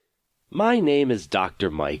My name is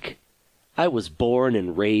Dr. Mike. I was born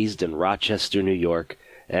and raised in Rochester, New York,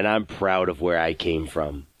 and I'm proud of where I came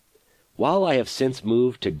from. While I have since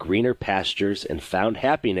moved to greener pastures and found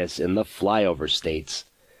happiness in the flyover states,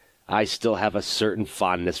 I still have a certain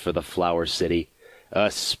fondness for the Flower City,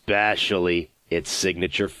 especially its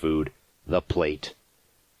signature food, the plate.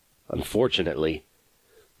 Unfortunately,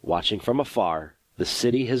 watching from afar, the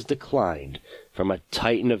city has declined from a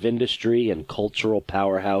titan of industry and cultural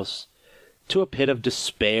powerhouse to a pit of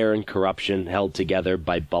despair and corruption held together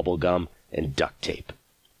by bubblegum and duct tape.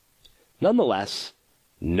 Nonetheless,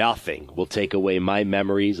 nothing will take away my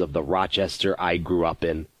memories of the Rochester I grew up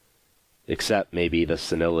in, except maybe the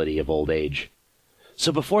senility of old age.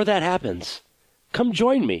 So before that happens, come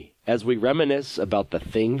join me as we reminisce about the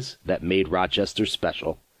things that made Rochester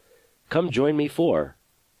special. Come join me for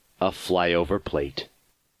a flyover plate.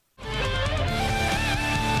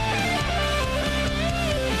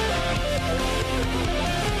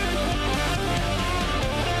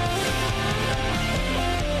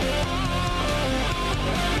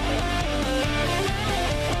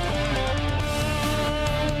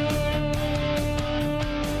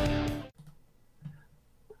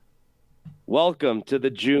 Welcome to the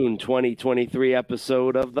June 2023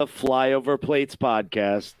 episode of the Flyover Plates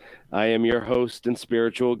podcast. I am your host and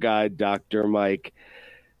spiritual guide, Dr. Mike.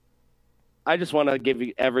 I just want to give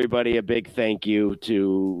everybody a big thank you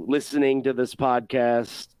to listening to this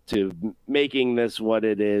podcast, to making this what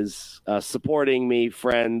it is, supporting me,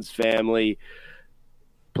 friends, family,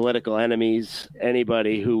 political enemies,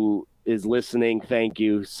 anybody who is listening. Thank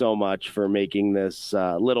you so much for making this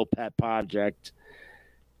little pet project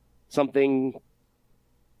something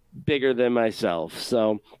bigger than myself.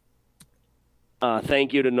 So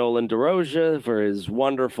thank you to Nolan DeRosia for his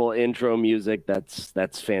wonderful intro music.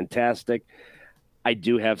 That's fantastic. I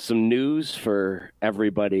do have some news for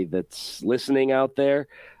everybody that's listening out there.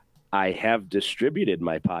 I have distributed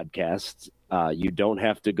my podcast. You don't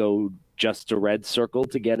have to go just to Red Circle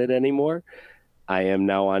to get it anymore. I am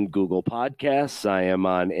now on Google Podcasts. I am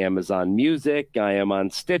on Amazon Music. I am on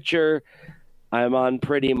Stitcher. I'm on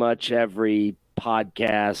pretty much every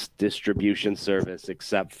podcast distribution service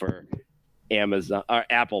except for Amazon or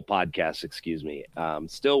Apple Podcasts, excuse me.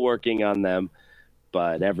 Still working on them,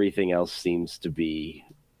 but everything else seems to be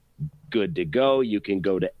good to go. You can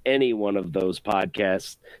go to any one of those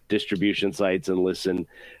podcast distribution sites and listen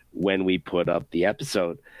when we put up the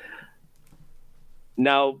episode.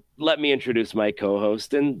 Now, let me introduce my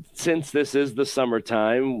co-host. And since this is the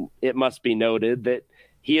summertime, it must be noted that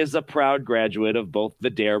he is a proud graduate of both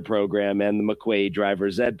the DARE program and the McQuaid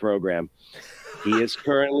Driver's Ed program. He is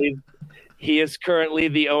currently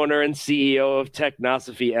the owner and CEO of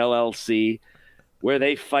Technosophy LLC, where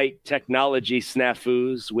they fight technology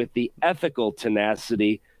snafus with the ethical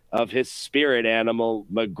tenacity of his spirit animal,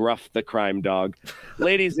 McGruff the Crime Dog.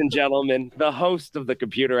 Ladies and gentlemen, the host of the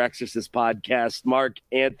Computer Exorcist podcast, Mark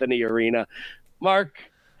Anthony Arena. Mark,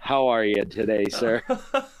 how are you today, sir?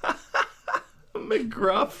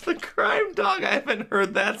 McGruff the Crime Dog. I haven't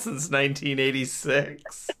heard that since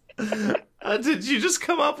 1986. Did you just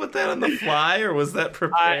come up with that on the fly, or was that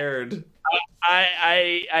prepared?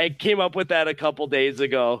 I came up with that a couple days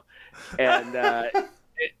ago, and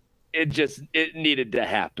it needed to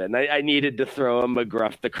happen. I needed to throw a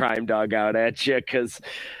McGruff the Crime Dog out at you because,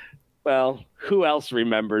 well, who else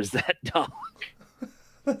remembers that dog?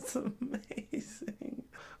 That's amazing.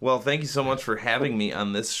 Well, thank you so much for having me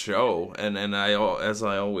on this show. And as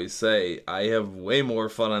I always say, I have way more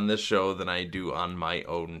fun on this show than I do on my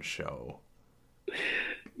own show.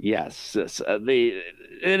 Yes,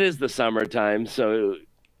 it is the summertime. So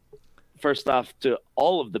first off, to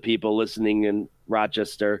all of the people listening in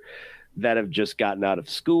Rochester that have just gotten out of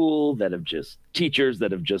school, teachers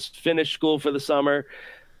that have just finished school for the summer,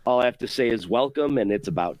 all I have to say is welcome, and it's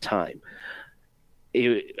about time.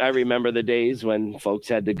 I remember the days when folks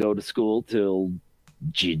had to go to school till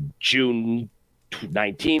June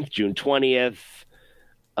 19th, June 20th.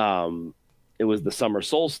 It was the summer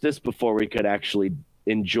solstice before we could actually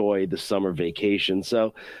enjoy the summer vacation.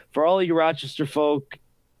 So for all you Rochester folk,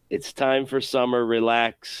 it's time for summer.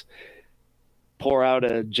 Relax, pour out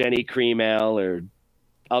a Jenny Cream Ale or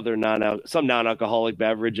other some non-alcoholic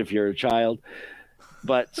beverage if you're a child.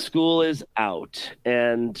 But school is out,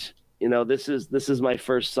 and you know, this is my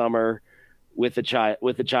first summer with a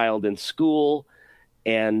child in school,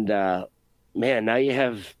 and man, now you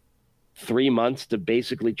have 3 months to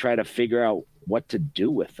basically try to figure out what to do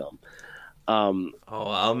with them.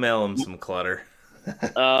 I'll mail him some clutter.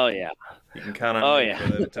 Oh yeah, you can count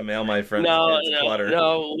on me to mail my friends clutter.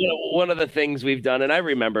 No, one of the things we've done, and I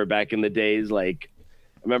remember back in the days, like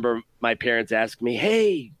remember my parents asked me,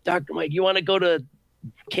 "Hey, Dr. Mike, you want to go to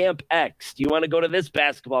Camp X? Do you want to go to this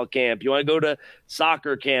basketball camp? You want to go to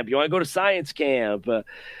soccer camp? You want to go to science camp?" I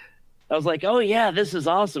was like, "Oh yeah, this is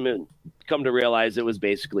awesome." And come to realize it was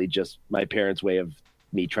basically just my parents' way of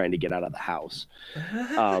me trying to get out of the house.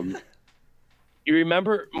 You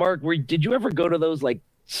remember, Mark, did you ever go to those like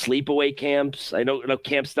sleepaway camps? I know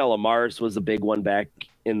Camp Stella Maris was a big one back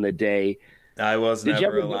in the day. I was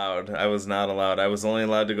never allowed. I was not allowed. I was only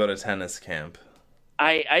allowed to go to tennis camp.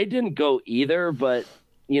 I didn't go either, but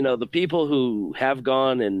the people who have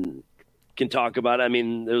gone and can talk about it, I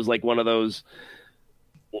mean, it was like one of those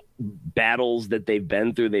battles that they've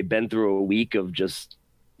been through. They've been through a week of just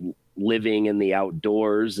living in the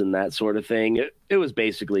outdoors and that sort of thing. It was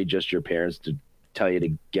basically just your parents to tell you to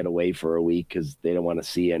get away for a week because they don't want to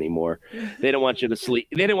see anymore. They don't want you to sleep.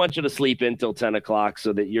 They didn't want you to sleep in till 10 o'clock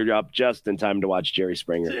so that you're up just in time to watch Jerry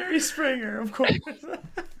Springer. Jerry Springer, of course.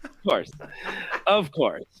 Of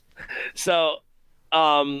course. So,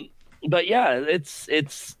 but yeah,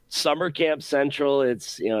 it's summer camp central.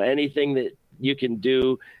 It's, anything that you can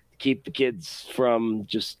do to keep the kids from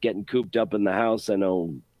just getting cooped up in the house. I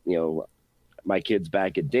know, my kids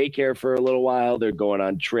back at daycare for a little while. They're going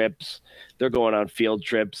on trips. They're going on field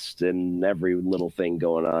trips and every little thing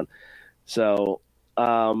going on. So,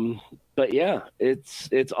 but yeah,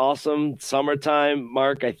 it's awesome. Summertime,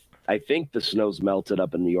 Mark. I think the snow's melted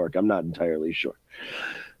up in New York. I'm not entirely sure.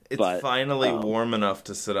 It's finally warm enough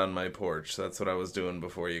to sit on my porch. That's what I was doing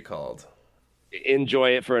before you called.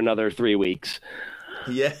 Enjoy it for another 3 weeks.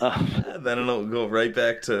 Yeah, then it'll go right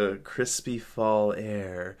back to crispy fall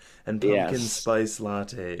air and pumpkin spice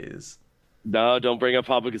lattes. No, don't bring up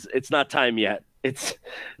pumpkin. It's not time yet.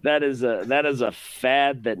 That is a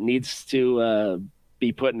fad that needs to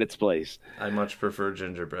be put in its place. I much prefer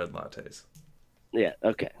gingerbread lattes. Yeah.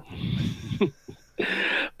 Okay.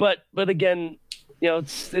 but again,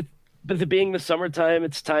 but being the summertime,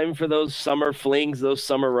 it's time for those summer flings, those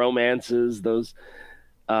summer romances, those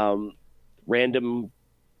random,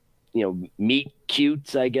 meet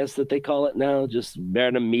cutes, I guess that they call it now, just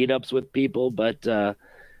random meetups with people. But the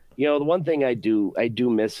one thing I do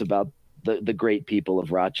miss about the great people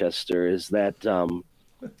of Rochester is that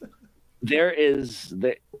there is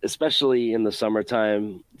especially in the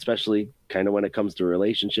summertime, especially kind of when it comes to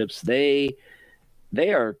relationships, they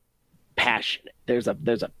are passionate. There's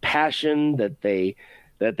a passion that they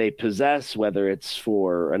possess, whether it's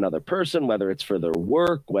for another person, whether it's for their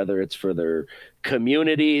work, whether it's for their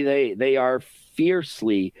community. They are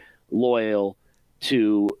fiercely loyal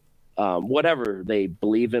to whatever they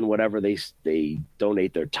believe in, whatever they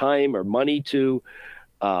donate their time or money to.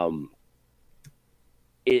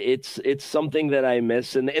 It's something that I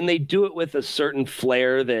miss, and they do it with a certain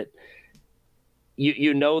flair that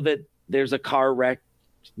you know that there's a car wreck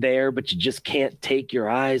there, but you just can't take your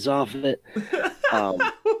eyes off of it.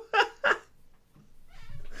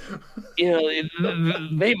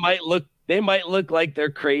 They might look like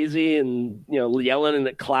they're crazy and yelling in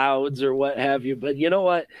the clouds or what have you, but you know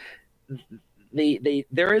what?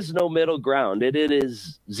 There is no middle ground. It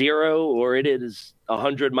is 0 or it is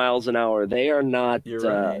 100 miles an hour. They are not. You're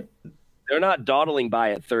right. They're not dawdling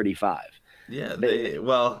by at 35. Yeah,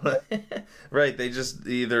 right. They just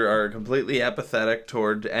either are completely apathetic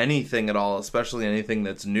toward anything at all, especially anything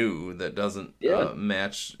that's new that doesn't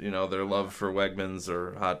match, their love for Wegmans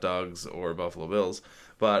or hot dogs or Buffalo Bills.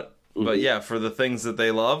 But yeah, for the things that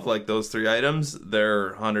they love, like those 3 items,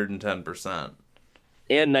 they're 110%.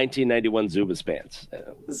 And 1991 Zubaz pants.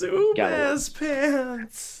 Zubaz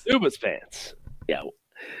pants. Yeah.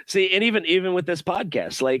 See, and even with this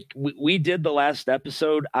podcast, like we did the last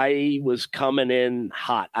episode, I was coming in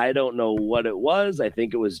hot. I don't know what it was. I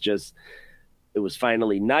think it was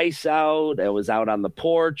finally nice out. I was out on the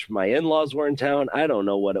porch. My in-laws were in town. I don't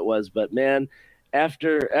know what it was, but man,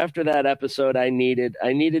 after that episode, I needed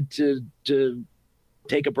to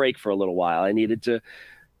take a break for a little while. I needed to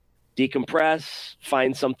decompress,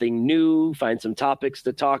 find something new, find some topics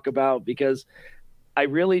to talk about, because I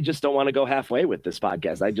really just don't want to go halfway with this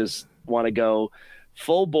podcast. I just want to go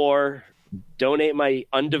full bore, donate my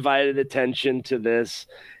undivided attention to this.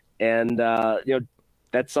 And,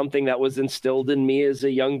 that's something that was instilled in me as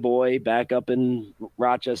a young boy back up in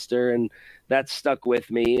Rochester. And that stuck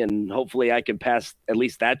with me. And hopefully I can pass at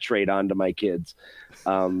least that trait on to my kids.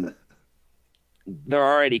 They're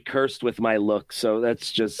already cursed with my look. So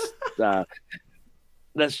that's just, let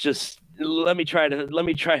me try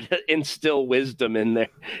to instill wisdom in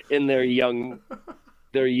their young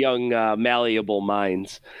malleable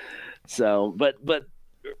minds. So, but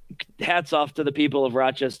hats off to the people of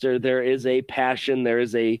Rochester. There is a passion, there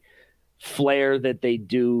is a flair that they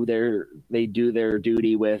do their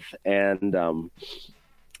duty with, and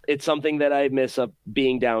it's something that I miss up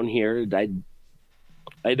being down here.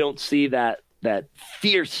 I don't see that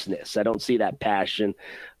fierceness. I don't see that passion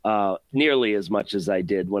nearly as much as I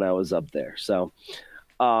did when I was up there. So,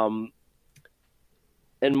 and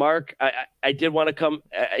Mark, I did want to come.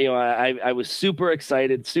 I was super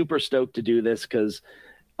excited, super stoked to do this because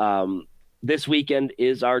this weekend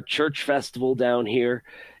is our church festival down here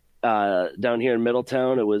in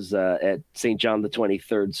Middletown. It was at St. John the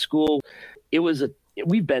 23rd School.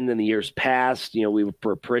 We've been in the years past. We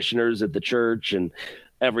were parishioners at the church and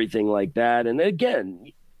everything like that. And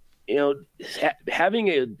again, having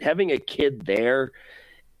a kid there,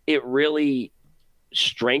 it really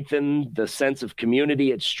strengthened the sense of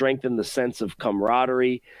community. It strengthened the sense of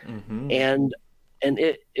camaraderie. Mm-hmm. And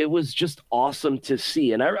it was just awesome to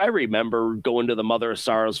see. And I remember going to the Mother of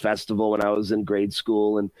Sorrows Festival when I was in grade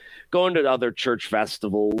school, and going to other church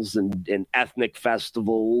festivals and ethnic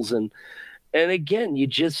festivals. And again, you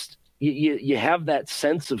have that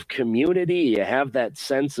sense of community. You have that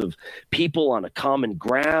sense of people on a common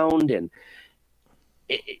ground. And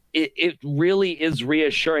it really is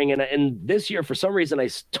reassuring. And this year, for some reason, I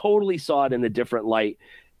totally saw it in a different light.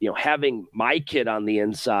 Having my kid on the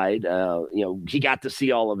inside, he got to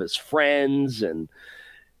see all of his friends, and,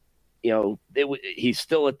 he's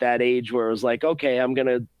still at that age where it was like, okay, I'm going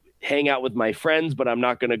to hang out with my friends, but I'm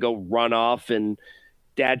not going to go run off and,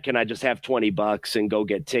 Dad, can I just have $20 and go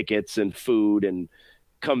get tickets and food and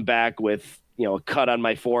come back with, a cut on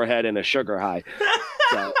my forehead and a sugar high.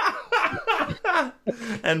 So.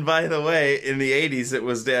 And by the way, in the 80s, it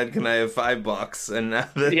was, Dad, can I have $5? And now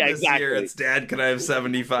this year, it's, Dad, can I have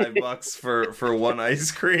 $75 for one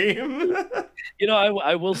ice cream?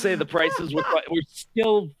 I will say the prices were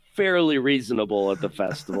still fairly reasonable at the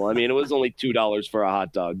festival. I mean, it was only $2 for a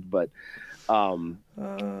hot dog, but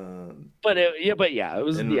it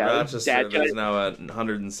was. In Rochester, there's now a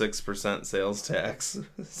 106% sales tax.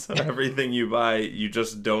 So everything you buy, you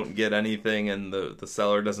just don't get anything, and the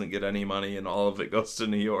seller doesn't get any money, and all of it goes to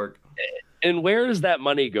New York. And where is that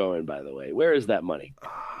money going, by the way? Where is that money?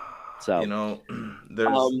 So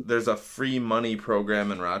there's a free money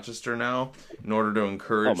program in Rochester now in order to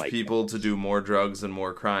encourage people to do more drugs and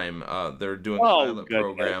more crime. They're doing a pilot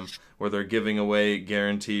program where they're giving away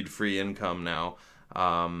guaranteed free income now,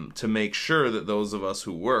 to make sure that those of us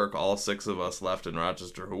who work, all 6 of us left in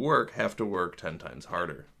Rochester who work, have to work 10 times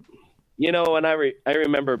harder. And I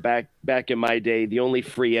remember back in my day, the only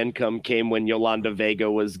free income came when Yolanda Vega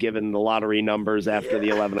was given the lottery numbers after the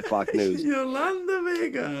 11 o'clock news. Yolanda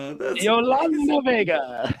Vega.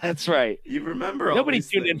 Vega. That's right. You remember all Nobody these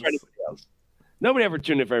tuned things. in for anybody else. Nobody ever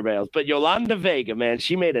tuned in for anybody else. But Yolanda Vega, man,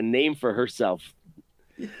 she made a name for herself.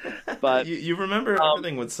 But you remember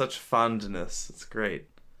everything with such fondness. It's great.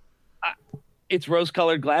 It's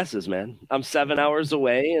rose-colored glasses, man. I'm 7 hours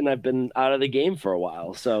away, and I've been out of the game for a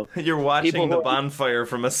while. So you're watching the bonfire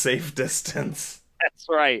from a safe distance. That's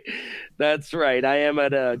right. I am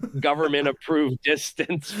at a government-approved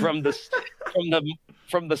distance from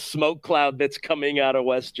the smoke cloud that's coming out of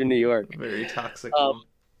Western New York. Very toxic.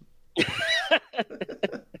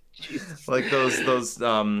 Like those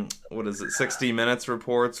what is it, 60 Minutes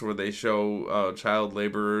reports where they show child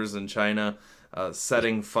laborers in China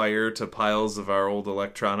setting fire to piles of our old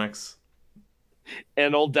electronics.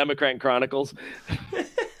 And old Democrat Chronicles.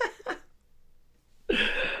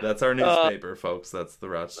 That's our newspaper, folks. That's the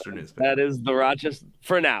Rochester newspaper. That is the Rochester,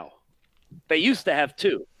 for now. They used to have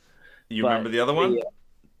 2. You remember the other one?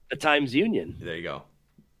 The Times Union. There you go.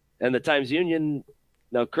 And the Times Union,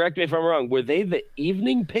 now correct me if I'm wrong, were they the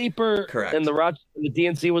evening paper? Correct. And the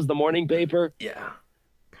DNC was the morning paper? Yeah.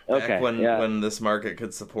 Okay. When this market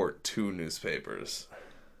could support 2 newspapers.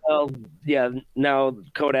 Well, yeah. Now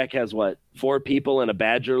Kodak has 4 people and a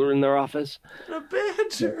badger in their office. A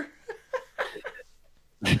badger.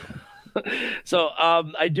 So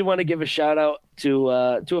I do want to give a shout out to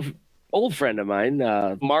an old friend of mine.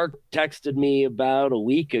 Mark texted me about a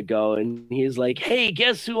week ago, and he's like, "Hey,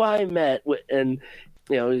 guess who I met?" And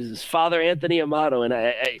his Father Anthony Amato, and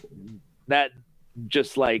I that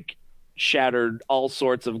just shattered all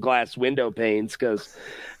sorts of glass window panes, because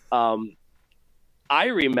I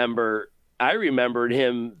remembered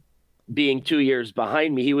him being 2 years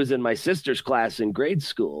behind me. He was in my sister's class in grade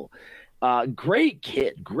school. Great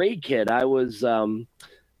kid. I was in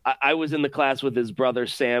the class with his brother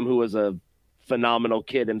Sam, who was a phenomenal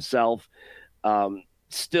kid himself.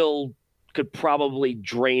 Still could probably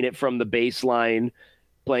drain it from the baseline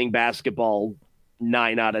playing basketball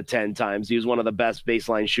 9 out of 10 times. He was one of the best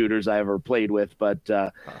baseline shooters I ever played with. But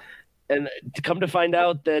And to come to find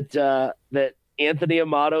out that that Anthony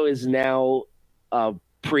Amato is now a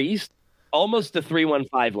priest, almost to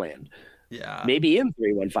 315 land. Yeah. Maybe in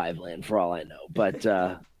 315 land for all I know.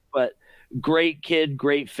 But great kid,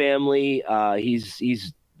 great family.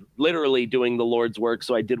 He's literally doing the Lord's work.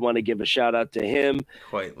 So I did want to give a shout out to him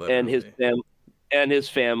Quite literally. and his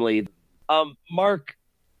family. Mark,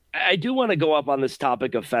 I do want to go up on this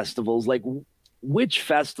topic of festivals. Like, which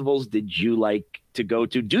festivals did you like to go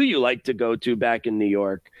to? Do you like to go to back in New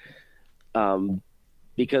York?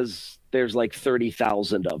 Because there's like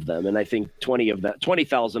 30,000 of them, and I think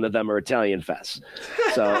 20,000 of them are Italian fests.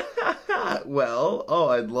 So, well,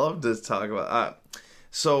 I'd love to talk about.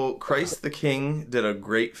 So Christ the King did a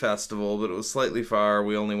great festival, but it was slightly far.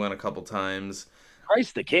 We only went a couple times.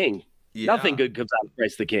 Christ the King. Yeah. Nothing good comes out of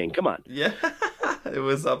Christ the King. Come on. Yeah, it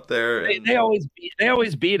was up there. They always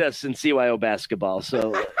beat us in CYO basketball.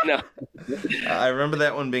 So no. I remember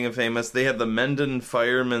that one being famous. They had the Mendon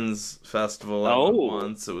Firemen's Festival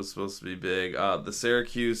once. It was supposed to be big. The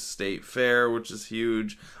Syracuse State Fair, which is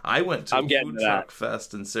huge. I went to Food Truck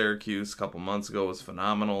Fest in Syracuse a couple months ago. It was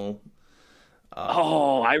phenomenal.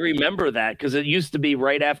 I remember that because it used to be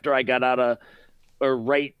right after I got out of, or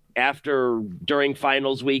right after during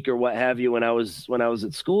finals week or what have you when I was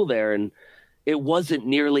at school there, and it wasn't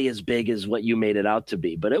nearly as big as what you made it out to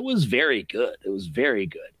be, but it was very good. It was very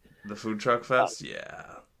good. The Food Truck Fest,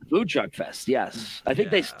 Food Truck Fest, yes. I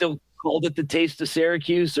think they still called it the Taste of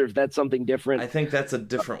Syracuse, or if that's something different. I think that's a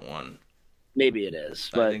different one. Maybe it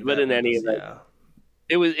is, but in any event,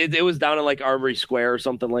 it was down in like Armory Square or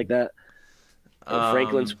something like that, or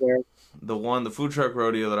Franklin Square. The food truck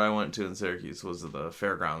rodeo that I went to in Syracuse was at the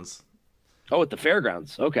fairgrounds. Oh, at the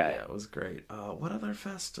fairgrounds. Okay. Yeah, it was great. What other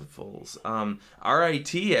festivals?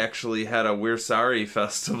 RIT actually had a We're Sorry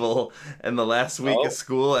festival in the last week of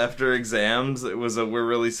school after exams. It was we're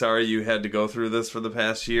really sorry you had to go through this for the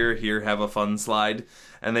past year. Here, have a fun slide.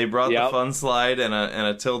 And they brought the fun slide and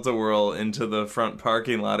a tilt-a-whirl into the front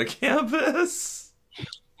parking lot of campus.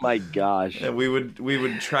 My gosh. And we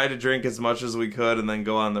would try to drink as much as we could and then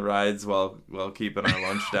go on the rides while keeping our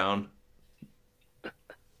lunch down.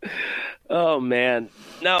 Oh man.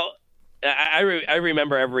 Now I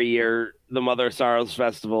remember every year the Mother of Sorrows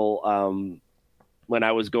Festival when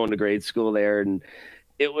I was going to grade school there, and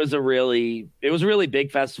it was a really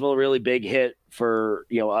big festival, a really big hit for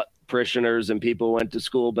parishioners and people who went to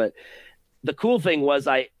school. But the cool thing was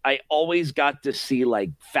I always got to see like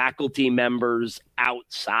faculty members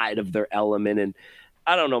outside of their element. And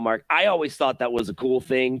I don't know, Mark, I always thought that was a cool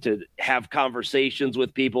thing to have conversations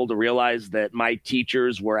with people, to realize that my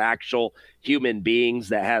teachers were actual human beings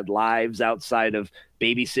that had lives outside of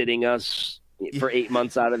babysitting us for 8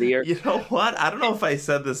 months out of the year. You know what? I don't know if I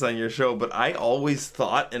said this on your show, but I always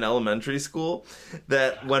thought in elementary school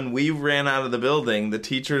that when we ran out of the building, the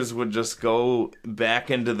teachers would just go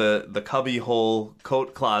back into the cubbyhole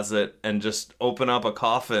coat closet and just open up a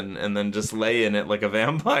coffin and then just lay in it like a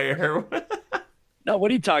vampire. No,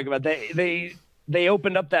 what are you talking about? They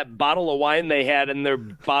opened up that bottle of wine they had in their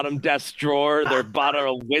bottom desk drawer, their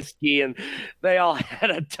bottle of whiskey, and they all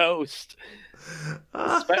had a toast.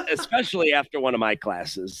 Especially after one of my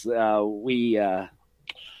classes. I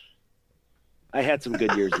had some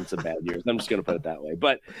good years and some bad years. I'm just going to put it that way.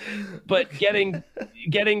 But getting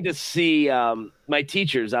to see my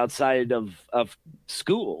teachers outside of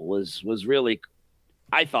school was really,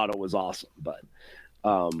 I thought it was awesome. But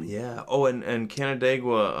yeah. Oh, and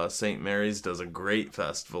Canandaigua St. Mary's does a great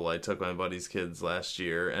festival. I took my buddy's kids last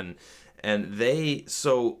year, and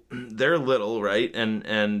they're little, right?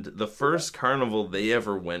 And the first carnival they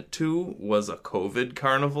ever went to was a COVID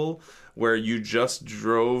carnival where you just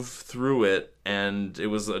drove through it, and it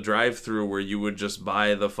was a drive-through where you would just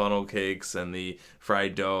buy the funnel cakes and the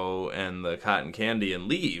fried dough and the cotton candy and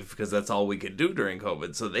leave, because that's all we could do during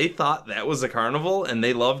COVID. So they thought that was a carnival, and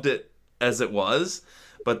they loved it as it was.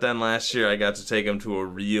 But then last year I got to take them to a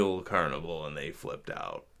real carnival, and they flipped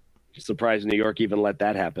out. Surprised New York even let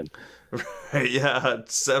that happen. Right, yeah,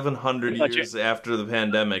 700 years after the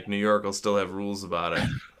pandemic, New York will still have rules about it.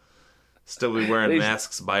 Still be wearing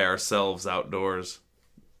masks by ourselves outdoors.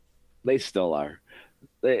 They still are.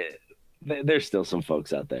 There's still some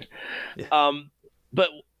folks out there. Yeah. But,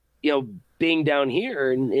 being down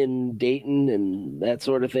here in Dayton and that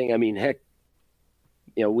sort of thing, I mean, heck,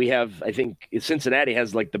 we have, I think Cincinnati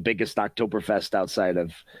has like the biggest Oktoberfest outside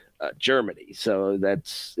of Germany. So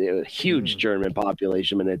that's a huge German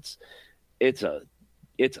population, and it's a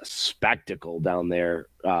spectacle down there,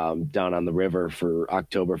 down on the river for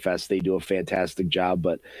Oktoberfest. They do a fantastic job.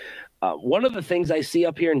 But one of the things I see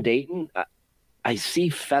up here in Dayton, I see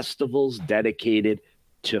festivals dedicated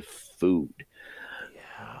to food.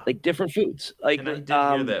 Yeah. Like different foods. Like, and I did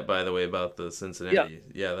hear that, by the way, about the Cincinnati.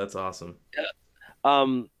 Yeah, that's awesome.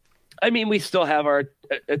 I mean, we still have our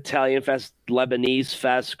Italian Fest, Lebanese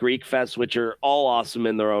Fest, Greek Fest, which are all awesome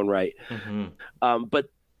in their own right. Mm-hmm. But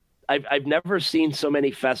I've never seen so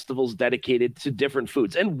many festivals dedicated to different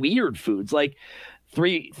foods and weird foods. Like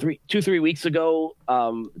 3 weeks ago,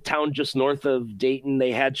 town just north of Dayton,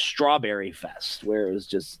 they had Strawberry Fest, where it was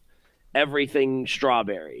just everything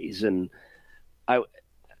strawberries. And I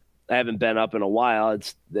haven't been up in a while.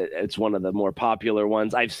 It's one of the more popular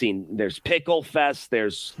ones. I've seen there's Pickle Fest,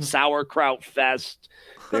 there's Sauerkraut Fest,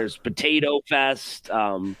 there's Potato Fest,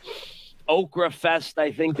 Okra Fest.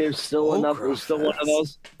 I think there's still there's still one of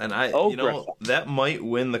those. And that might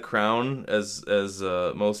win the crown as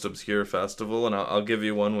most obscure festival. And I'll give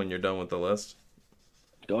you one when you're done with the list.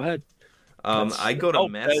 Go ahead. I go to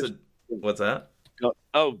Macedonia. What's that?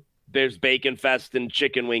 There's Bacon Fest and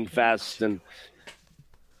Chicken Wing Fest, and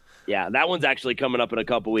yeah, that one's actually coming up in a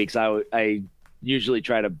couple weeks. I usually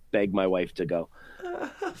try to beg my wife to go.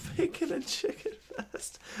 Bacon and Chicken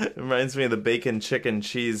Fest. It reminds me of the bacon, chicken,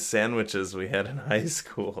 cheese sandwiches we had in high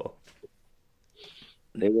school.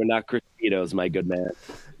 They were not Crispitos, my good man.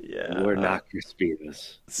 Yeah. They were not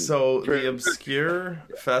Crispitos. So the obscure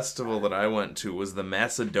festival that I went to was the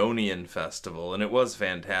Macedonian Festival, and it was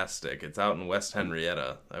fantastic. It's out in West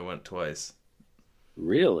Henrietta. I went twice.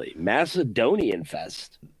 Really? Macedonian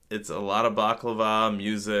Fest? It's a lot of baklava,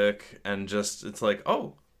 music, and just, it's like,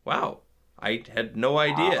 oh, wow. I had no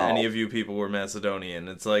idea any of you people were Macedonian.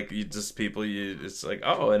 It's like, it's like,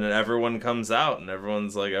 oh, and then everyone comes out, and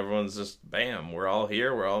everyone's just, bam, we're all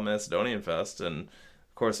here, we're all Macedonian Fest, and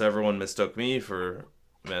of course everyone mistook me for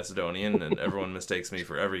Macedonian, and everyone mistakes me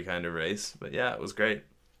for every kind of race, but yeah, it was great.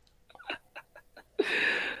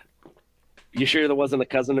 You sure there wasn't a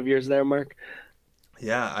cousin of yours there, Mark?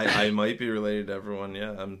 Yeah, I might be related to everyone.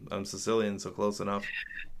 Yeah, I'm Sicilian, so close enough.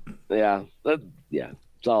 Yeah,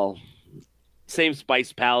 it's all same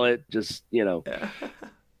spice palette. Just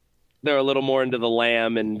they're a little more into the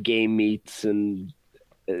lamb and game meats, and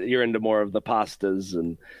you're into more of the pastas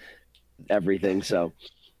and everything. So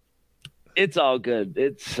it's all good.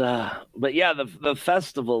 But yeah, the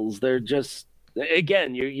festivals, they're just,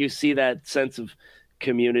 again, you see that sense of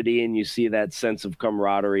community and you see that sense of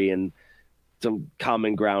camaraderie and some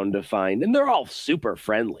common ground to find, and they're all super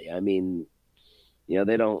friendly. I mean,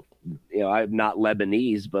 they don't, I'm not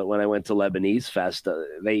Lebanese, but when I went to Lebanese Fest,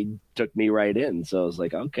 they took me right in. So I was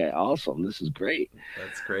like, okay, awesome. This is great.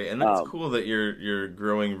 That's great. And that's cool that you're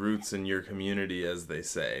growing roots in your community, as they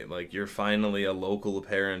say. Like, you're finally a local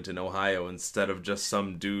parent in Ohio instead of just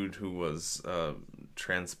some dude who was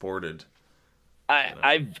transported.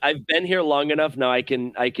 I've been here long enough now. I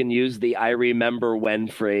can use the "I remember when"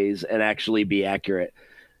 phrase and actually be accurate.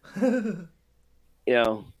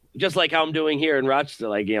 Just like how I'm doing here in Rochester.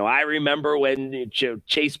 Like, I remember when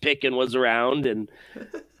Chase Picken was around, and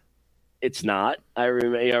it's not. I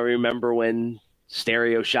remember when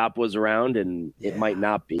Stereo Shop was around, and it might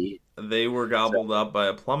not be. They were gobbled up by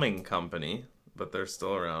a plumbing company, but they're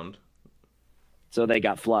still around. So they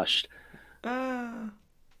got flushed.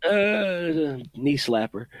 Knee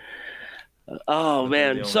slapper. Oh,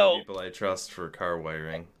 man. The only people I trust for car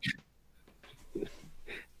wiring.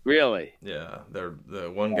 Really? Yeah,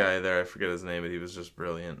 the one guy there, I forget his name, but he was just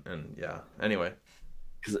brilliant. And yeah, anyway.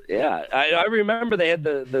 Yeah, I remember they had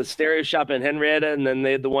the Stereo Shop in Henrietta, and then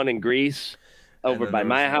they had the one in Greece over by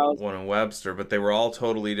my house. One in Webster, but they were all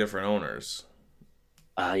totally different owners.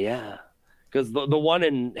 Yeah, because the one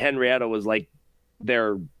in Henrietta was like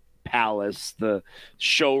their palace, the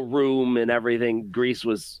showroom and everything. Greece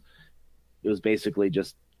was basically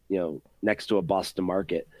just next to a Boston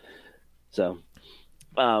market. So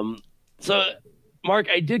Mark,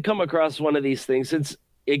 I did come across one of these things. Since,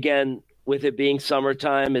 again, with it being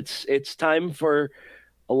summertime, it's time for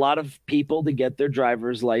a lot of people to get their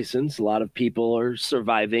driver's license. A lot of people are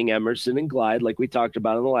surviving Emerson and Glide, like we talked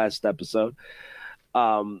about in the last episode.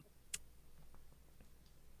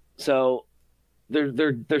 So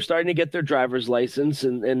they're starting to get their driver's license,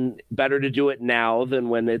 and better to do it now than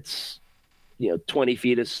when it's 20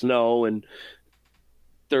 feet of snow and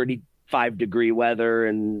 35-degree weather,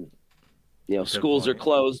 and schools are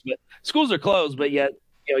closed. But yet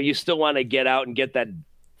you still want to get out and get that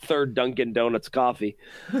third Dunkin' Donuts coffee.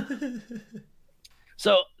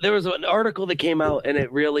 So there was an article that came out, and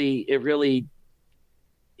it really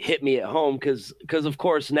hit me at home because of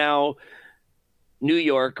course now New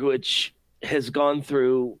York, which has gone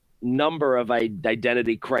through number of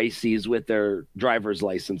identity crises with their driver's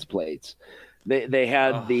license plates. They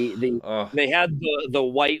had the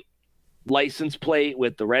white license plate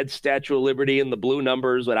with the red Statue of Liberty and the blue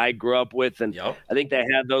numbers that I grew up with, and Yep. I think they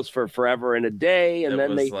had those for forever and a day, and It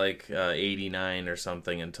then was they like 89 or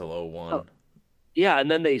something until oh, 01. yeah,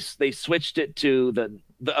 and then they switched it to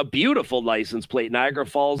a beautiful license plate, Niagara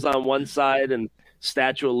Falls on one side and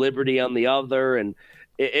Statue of Liberty on the other, and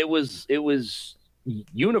it was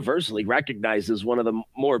universally recognized as one of the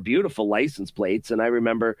more beautiful license plates. And I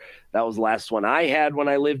remember that was the last one I had when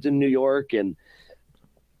I lived in New York, and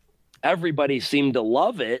everybody seemed to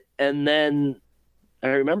love it. And then I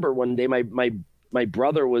remember one day my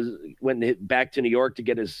brother went back to New York to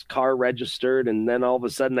get his car registered, and then all of a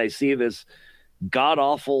sudden I see this god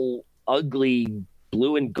awful, ugly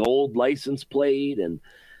blue and gold license plate, and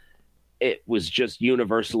it was just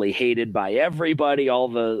universally hated by everybody. All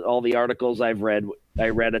the articles I read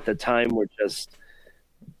at the time were just,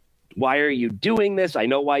 why are you doing this? I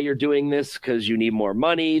know why you're doing this, because you need more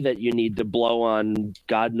money that you need to blow on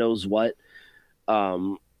God knows what.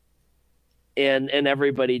 And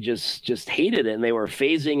everybody just hated it, and they were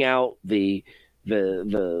phasing out the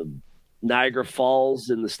Niagara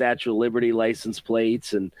Falls and the Statue of Liberty license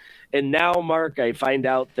plates, and now, Mark, I find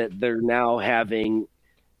out that they're now having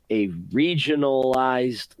a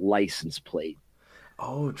regionalized license plate.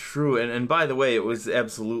 Oh, true. And by the way, it was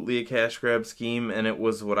absolutely a cash grab scheme, and it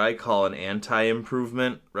was what I call an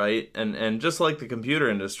anti-improvement, right? And just like the computer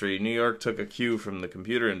industry, New York took a cue from the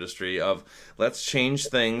computer industry of, let's change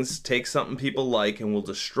things, take something people like, and we'll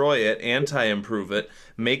destroy it, anti-improve it,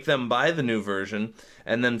 make them buy the new version,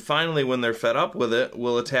 and then finally, when they're fed up with it,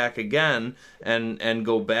 we'll attack again and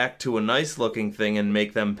go back to a nice-looking thing and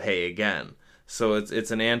make them pay again. So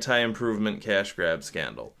it's an anti-improvement cash grab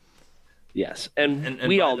scandal. Yes, and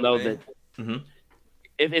we all know that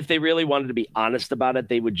if they really wanted to be honest about it,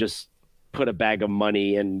 they would just put a bag of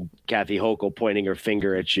money and Kathy Hochul pointing her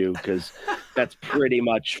finger at you, because that's pretty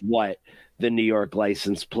much what the New York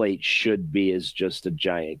license plate should be, is just a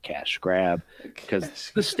giant cash grab,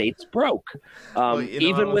 because the state's broke.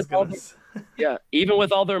 Even with all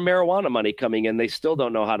their marijuana money coming in, they still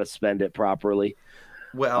don't know how to spend it properly.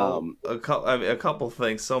 Well, a couple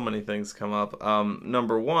things, so many things come up.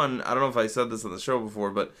 Number one, I don't know if I said this on the show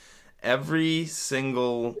before, but every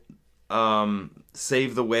single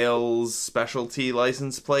Save the Whales specialty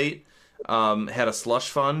license plate had a slush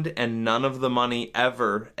fund, and none of the money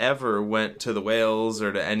ever went to the whales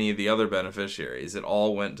or to any of the other beneficiaries. It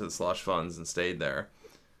all went to the slush funds and stayed there.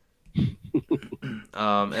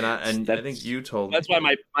 I think you told me. That's why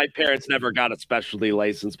my parents never got a specialty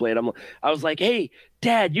license plate. I was like, hey,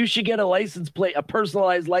 Dad, you should get a license plate, a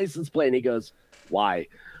personalized license plate. And he goes, why?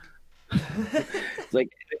 It's like,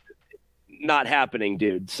 not happening,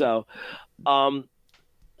 dude. So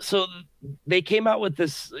they came out with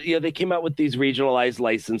this, they came out with these regionalized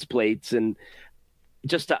license plates, and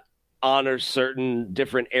just to honor certain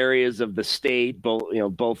different areas of the state,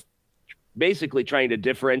 both basically trying to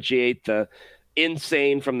differentiate the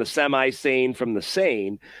insane from the semi-sane from the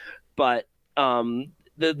sane. But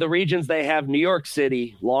the regions they have: New York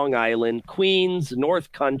City, Long Island, Queens,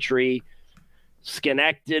 North Country,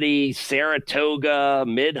 Schenectady, Saratoga,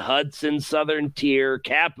 Mid-Hudson, Southern Tier,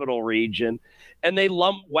 Capital Region, and they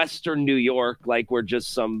lump Western New York like we're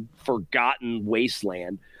just some forgotten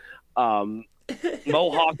wasteland.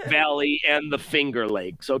 Mohawk Valley and the Finger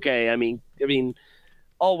Lakes. Okay, I mean,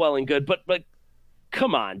 all well and good, but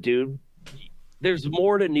come on, dude. There's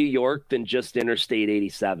more to New York than just Interstate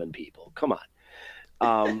 87, people. Come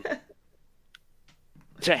on.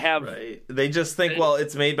 To have... Right. They just think, well,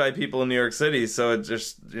 it's made by people in New York City, so it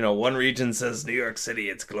just, one region says New York City,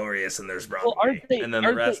 it's glorious, and there's Broadway. Well, and then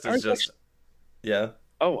the rest is just... Yeah.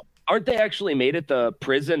 Oh, aren't they actually made at the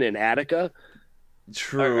prison in Attica?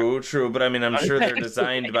 True. But I mean, I'm sure they're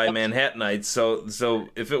designed by Manhattanites. So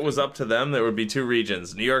if it was up to them, there would be two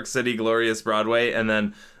regions: New York City, glorious Broadway, and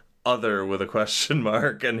then other with a question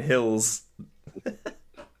mark and hills.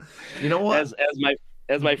 You know what?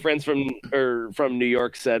 As my friends from New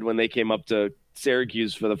York said when they came up to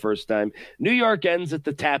Syracuse for the first time, New York ends at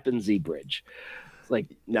the Tappan Zee Bridge. It's like,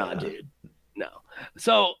 nah, dude, no.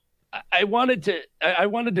 So I wanted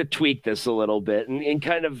to tweak this a little bit and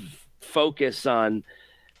kind of focus on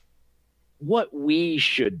what we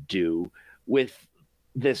should do with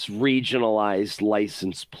this regionalized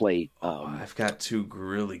license plate. I've got two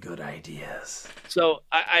really good ideas. So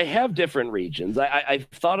I have different regions. I've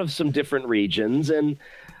thought of some different regions, and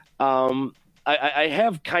I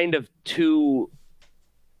have kind of two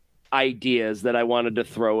ideas that I wanted to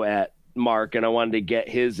throw at Mark, and I wanted to get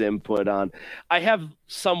his input on. I have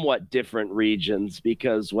somewhat different regions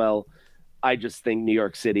because, well, I just think New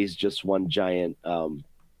York City is just one giant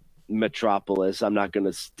metropolis. I'm not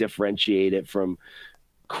going to differentiate it from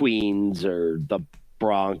Queens or the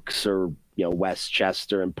Bronx or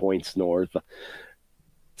Westchester and points north.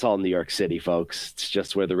 It's all New York City, folks. It's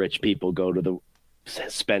just where the rich people go to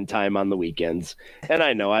spend time on the weekends. And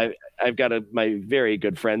I know I've got my very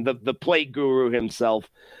good friend, the plate guru himself,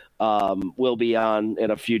 will be on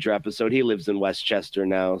in a future episode. He lives in Westchester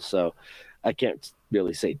now, so I can't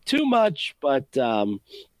really say too much, but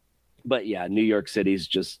yeah, New York City's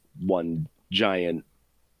just one giant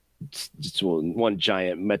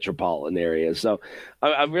metropolitan area. So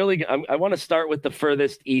I want to start with the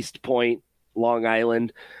furthest east point, Long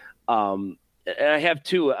Island. And I have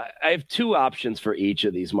two options for each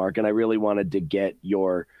of these, Mark, and I really wanted to get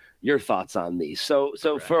your thoughts on these. So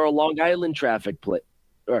for a Long Island traffic plate,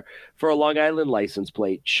 or for a Long Island license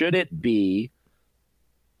plate, should it be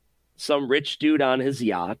some rich dude on his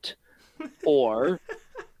yacht or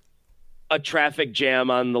a traffic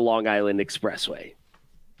jam on the Long Island Expressway?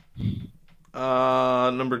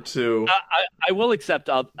 Number two. I will accept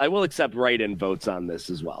write-in votes on this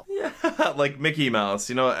as well. Yeah, like Mickey Mouse.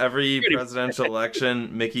 Every presidential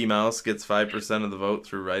election, Mickey Mouse gets 5% of the vote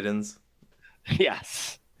through write-ins.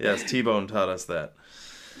 Yes. Yes, T-Bone taught us that.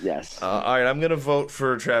 Yes. All right, I'm gonna vote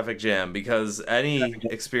for traffic jam because any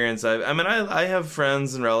experience I have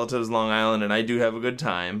friends and relatives in Long Island, and I do have a good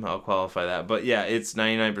time. I'll qualify that, but yeah, it's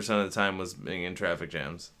 99% of the time was being in traffic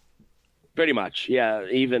jams. Pretty much, yeah.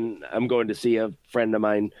 Even I'm going to see a friend of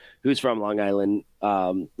mine who's from Long Island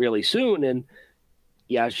really soon, and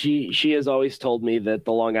yeah, she has always told me that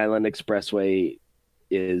the Long Island Expressway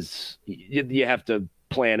is you have to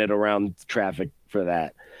plan it around traffic for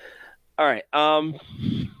that. All right, no,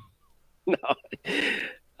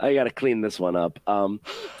 I got to clean this one up.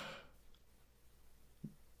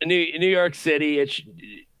 New York City.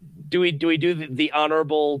 Do we do the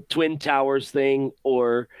honorable Twin Towers thing,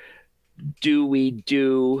 or do we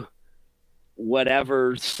do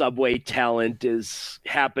whatever subway talent is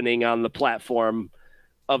happening on the platform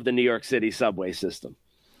of the New York City subway system?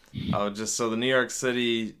 Oh, just so the New York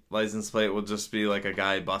City license plate will just be like a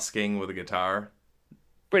guy busking with a guitar?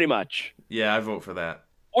 Pretty much. Yeah, I vote for that.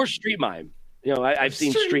 Or street mime. I've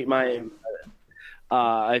seen street mime.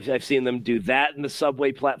 I've seen them do that in the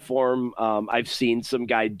subway platform. I've seen some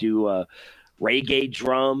guy do a reggae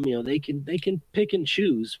drum. They can pick and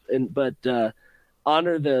choose, but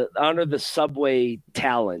honor the subway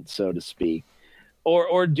talent, so to speak,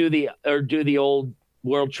 or do the old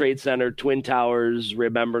World Trade Center, Twin Towers,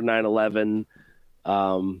 remember 9/11.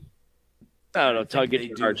 I don't know. Tug at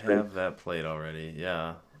your heartstrings. Have that plate already.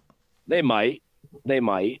 Yeah, they might,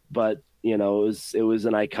 but it was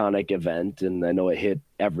an iconic event, and I know it hit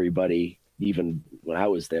everybody. Even when I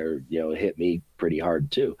was there, it hit me pretty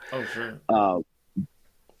hard too. Oh, sure.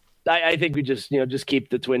 I think we just keep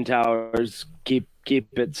the Twin Towers, keep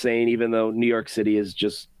it sane, even though New York City has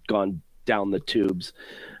just gone down the tubes.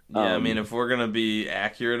 Yeah, if we're gonna be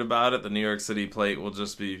accurate about it, the New York City plate will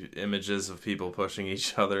just be images of people pushing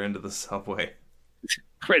each other into the subway.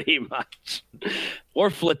 Pretty much, or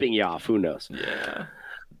flipping you off. Who knows? Yeah.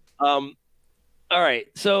 All right.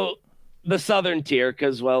 So the southern tier,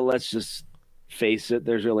 because let's just face it,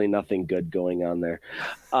 there's really nothing good going on there.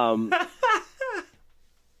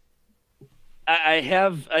 I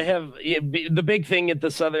have the big thing at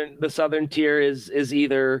the southern tier is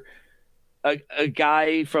either a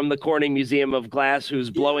guy from the Corning Museum of Glass who's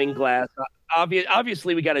blowing glass.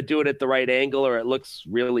 Obviously, we got to do it at the right angle, or it looks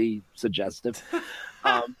really suggestive.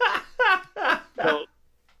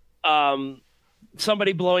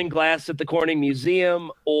 Somebody blowing glass at the Corning Museum,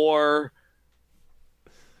 or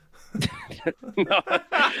no,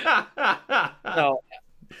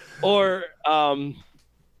 or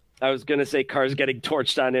I was gonna say cars getting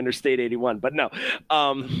torched on Interstate 81, but no.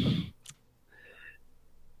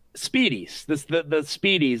 Speedies. The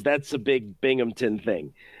Speedies, that's a big Binghamton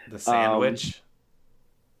thing. The sandwich.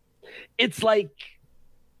 It's like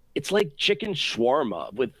chicken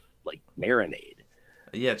shawarma with like marinade.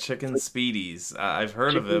 Yeah, chicken Speedies. I've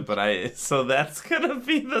heard of it, but so that's gonna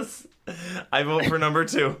be this. I vote for number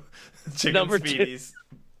 2. Chicken number Speedies.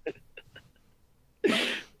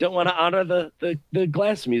 Don't want to honor the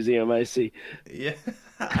glass museum, I see. Yeah.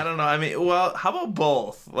 I don't know. Well, how about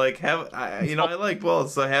both? Like, I like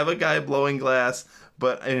both. So have a guy blowing glass,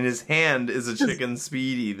 but in his hand is a chicken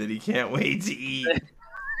Speedy that he can't wait to eat.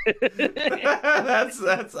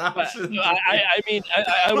 that's option.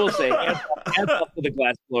 I will say, hands up to the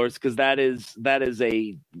glass blowers, because that is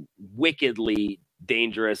a wickedly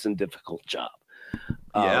dangerous and difficult job.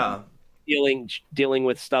 Yeah. Dealing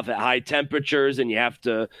with stuff at high temperatures, and you have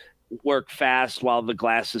to work fast while the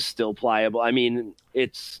glass is still pliable. I mean,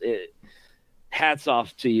 hats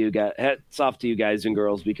off to you guys. Hats off to you guys and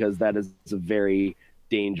girls, because that is a very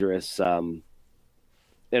dangerous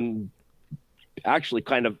and actually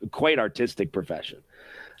kind of quite artistic profession,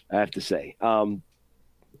 I have to say. All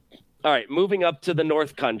right, moving up to the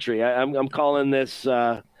North Country. I'm calling this.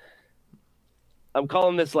 I'm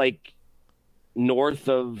calling this like north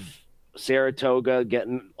of Saratoga,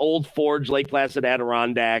 getting Old Forge, Lake Placid,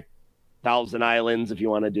 Adirondack, Thousand Islands, if you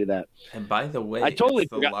want to do that. And by the way, it's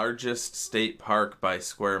the largest state park by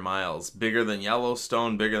square miles. Bigger than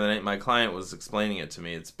Yellowstone, bigger than my client was explaining it to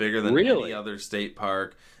me. It's bigger than any other state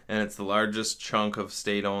park, and it's the largest chunk of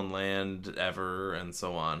state-owned land ever, and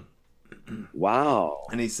so on. Wow.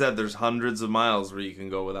 And he said there's hundreds of miles where you can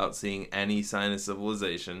go without seeing any sign of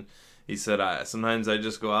civilization. He said, sometimes I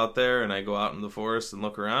just go out there and I go out in the forest and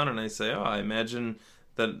look around and I say, I imagine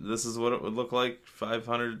that this is what it would look like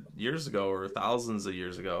 500 years ago or thousands of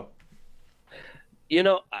years ago. You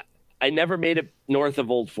know, I never made it north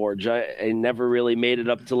of Old Forge. I never really made it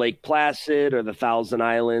up to Lake Placid or the Thousand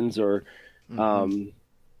Islands or I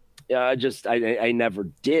never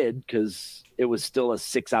did, because it was still a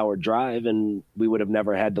 6-hour drive and we would have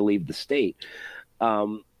never had to leave the state.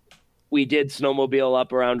 We did snowmobile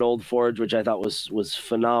up around Old Forge, which I thought was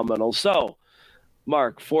phenomenal. So,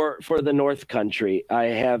 Mark, for the North Country, I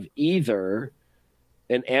have either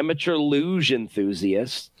an amateur luge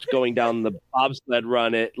enthusiast going down the bobsled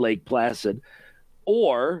run at Lake Placid,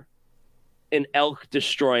 or an elk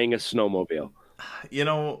destroying a snowmobile. You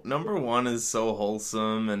know, number one is so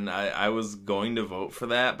wholesome, and I was going to vote for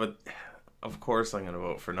that, but of course I'm going to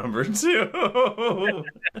vote for number two. I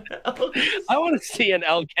want to see an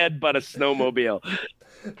elk headbutt a snowmobile.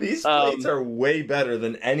 These plates are way better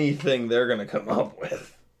than anything they're going to come up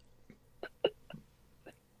with.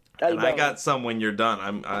 And I got some when you're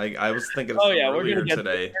done. I was thinking of some earlier today. We're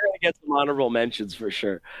going to get some honorable mentions for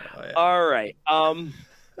sure. Oh, yeah. All right.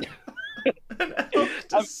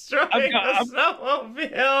 Destroying a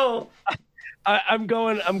snowmobile. I'm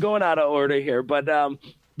going out of order here, but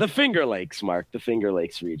the Finger Lakes, Mark, the Finger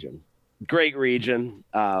Lakes region, great region.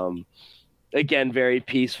 Again, very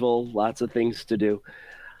peaceful, lots of things to do.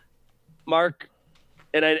 Mark,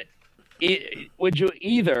 would you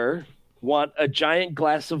either want a giant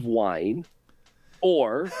glass of wine,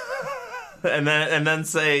 or and then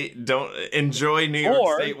say don't enjoy New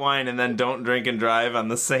York State wine, and then don't drink and drive on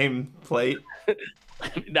the same plate?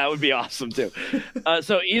 That would be awesome too.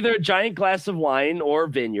 So either a giant glass of wine or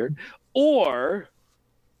vineyard, or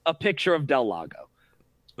a picture of Del Lago.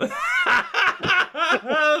 The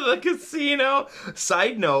casino.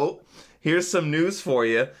 Side note, here's some news for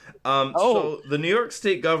you. So the New York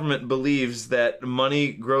State government believes that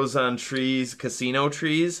money grows on trees, casino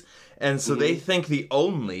trees, and so they think the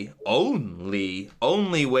only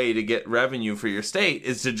way to get revenue for your state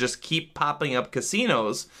is to just keep popping up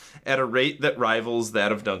casinos at a rate that rivals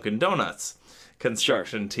that of Dunkin' Donuts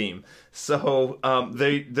construction team. So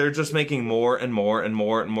they're just making more and more and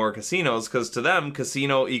more and more casinos, because to them,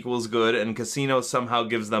 casino equals good, and casino somehow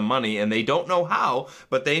gives them money, and they don't know how,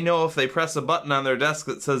 but they know if they press a button on their desk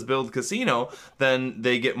that says build casino, then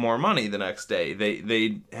they get more money the next day.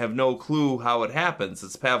 They have no clue how it happens.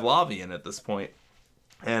 It's Pavlovian at this point.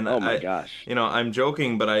 And oh my gosh. You know, I'm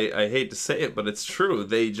joking, but I hate to say it, but it's true.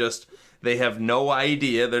 They have no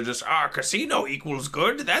idea. They're just, casino equals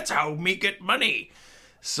good. That's how we get money.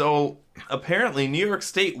 So apparently New York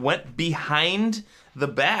State went behind the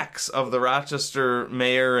backs of the Rochester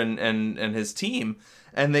mayor and his team,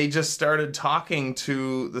 and they just started talking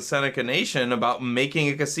to the Seneca Nation about making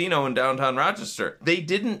a casino in downtown Rochester. They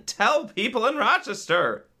didn't tell people in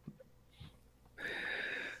Rochester.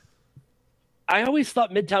 I always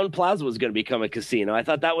thought Midtown Plaza was going to become a casino. I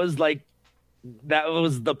thought that was the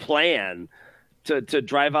plan, to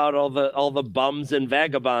drive out all the bums and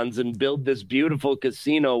vagabonds and build this beautiful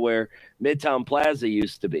casino where Midtown Plaza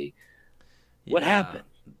used to be. What happened?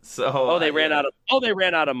 So they ran out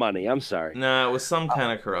of money. I'm sorry. No, it was some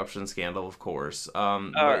kind of corruption scandal, of course.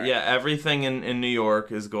 But yeah, everything in New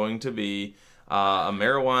York is going to be a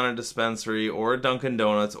marijuana dispensary or a Dunkin'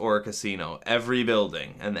 Donuts or a casino. Every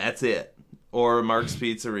building, and that's it. Or Mark's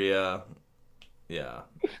Pizzeria. Yeah.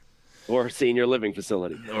 Or a senior living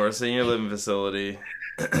facility. That's it.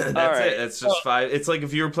 It's just 5. It's like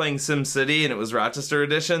if you were playing SimCity and it was Rochester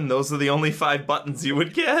Edition, those are the only 5 buttons you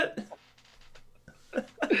would get.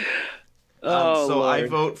 Lord. I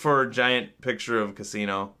vote for a giant picture of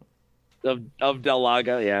casino. Of Del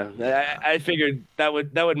Lago, yeah. I figured that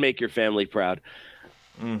would make your family proud.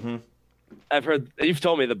 Mm-hmm. I've heard, you've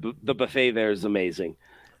told me the buffet there is amazing.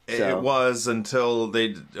 It was until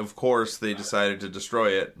they decided to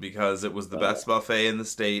destroy it because it was the best buffet in the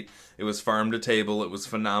state. It was farm to table. It was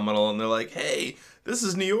phenomenal. And they're like, hey, this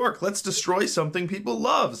is New York. Let's destroy something people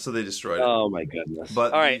love. So they destroyed it. Oh, my goodness.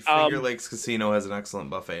 But the Finger Lakes Casino has an excellent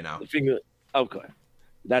buffet now. Okay.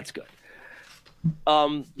 That's good.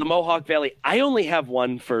 The Mohawk Valley. I only have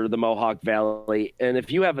one for the Mohawk Valley. And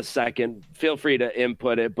if you have a second, feel free to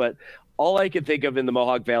input it. But all I can think of in the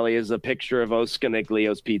Mohawk Valley is a picture of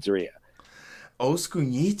Oscaniglio's Pizzeria.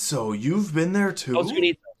 Oscunizzo, you've been there too?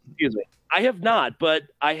 Oscunizzo, excuse me. I have not, but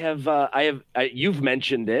I have. You've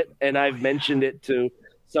mentioned it, and I've mentioned it to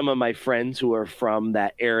some of my friends who are from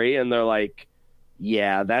that area, and they're like,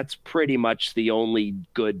 "Yeah, that's pretty much the only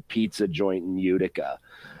good pizza joint in Utica."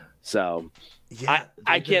 So, yeah,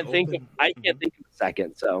 I can't think of a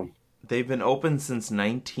second. So they've been open since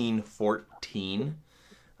 1914.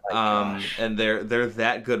 And they're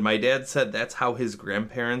that good. My dad said that's how his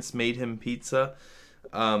grandparents made him pizza.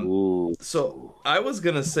 So I was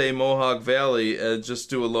gonna say Mohawk Valley, just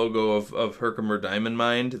do a logo of Herkimer Diamond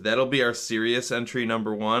Mine. That'll be our serious entry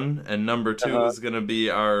number 1, and number 2 is gonna be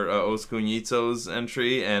our Oscunizzo's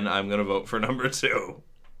entry, and I'm gonna vote for number 2.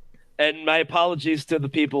 And my apologies to the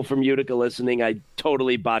people from Utica listening. I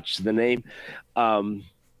totally botched the name.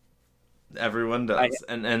 Everyone does,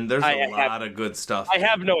 and there's a lot of good stuff. I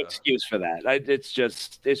have no excuse for that. It's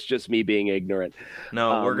just me being ignorant.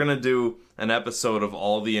 No, we're gonna do an episode of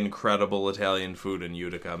all the incredible Italian food in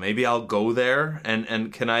Utica. Maybe I'll go there,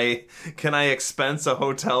 and can I expense a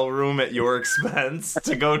hotel room at your expense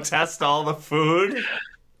to go test all the food?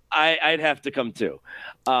 I'd have to come too.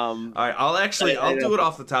 All right, I'll do it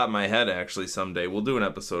off the top of my head. Actually, someday we'll do an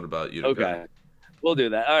episode about Utica. Okay, we'll do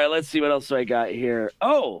that. All right, let's see what else I got here.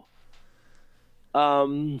 Oh.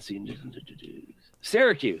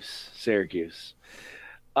 Syracuse.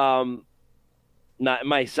 Not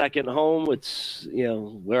my second home. It's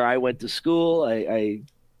where I went to school. I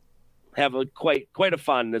have quite a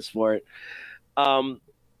fondness for it. I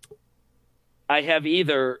have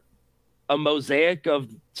either a mosaic of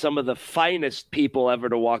some of the finest people ever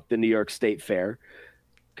to walk the New York State Fair,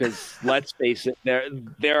 because let's face it,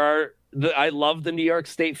 I love the New York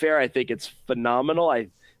State Fair. I think it's phenomenal.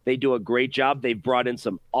 They do a great job. They've brought in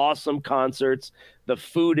some awesome concerts. The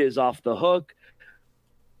food is off the hook.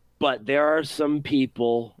 But there are some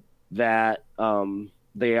people that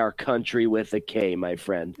they are country with a K, my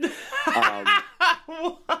friend.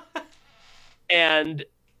 And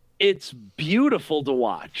it's beautiful to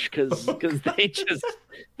watch because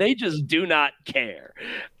they just do not care.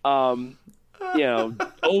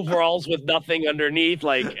 Overalls with nothing underneath.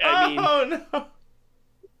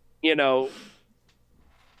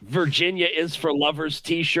 Virginia is for lovers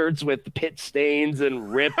t-shirts with pit stains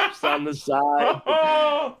and rips on the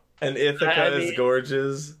side. And Ithaca is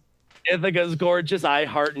gorgeous. Ithaca's gorgeous. I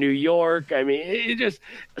heart New York. I mean, it just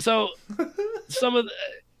so some of the,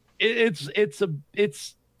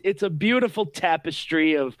 it's a beautiful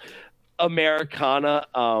tapestry of Americana.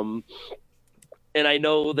 And I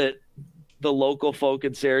know that the local folk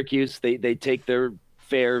in Syracuse, they take their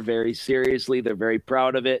fair very seriously. They're very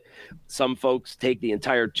proud of it. Some folks take the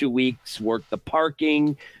entire 2 weeks, work the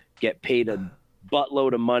parking, get paid a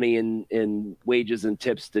buttload of money in wages and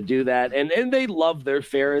tips to do that, and they love their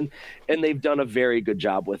fair, and they've done a very good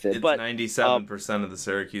job with it. It's 97% of the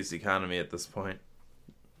Syracuse economy at this point,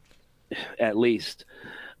 at least.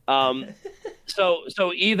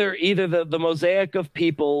 So either the mosaic of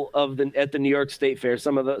people at the New York State Fair,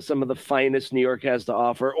 some of the finest New York has to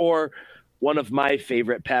offer, or one of my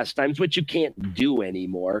favorite pastimes, which you can't do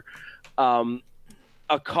anymore,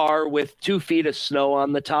 a car with 2 feet of snow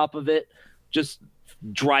on the top of it, just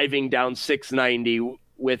driving down 690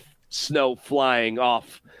 with snow flying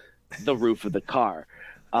off the roof of the car.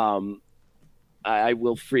 I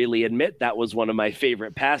will freely admit that was one of my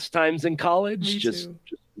favorite pastimes in college, just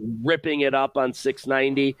ripping it up on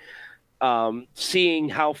 690. Seeing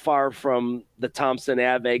how far from the Thompson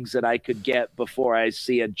Ave exit I could get before I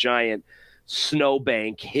see a giant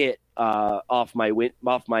snowbank hit off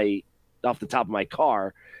the top of my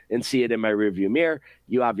car and see it in my rearview mirror.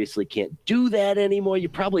 You obviously can't do that anymore. You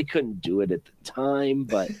probably couldn't do it at the time,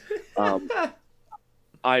 but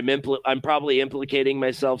I'm probably implicating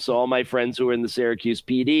myself. So all my friends who are in the Syracuse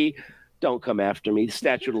PD, don't come after me. The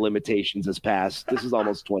statute of limitations has passed. This is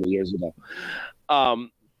almost 20 years ago.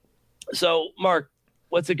 So Mark,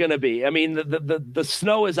 what's it going to be? I mean, the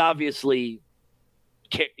snow is obviously,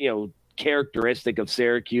 characteristic of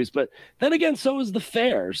Syracuse, but then again, so is the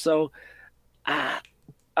fair. So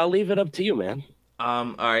I'll leave it up to you, man.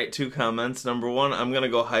 All right, 2 comments. Number 1, I'm going to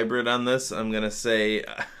go hybrid on this. I'm going to say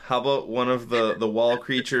How about one of the wall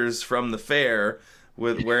creatures from the fair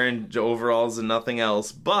with wearing overalls and nothing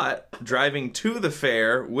else, but driving to the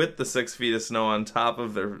fair with the 6 feet of snow on top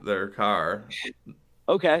of their car?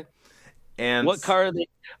 Okay. And what car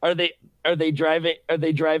are they? Are they driving? Are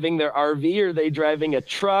they driving their RV? Or are they driving a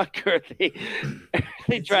truck? Or are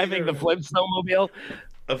they driving the Flintstone-mobile?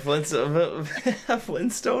 A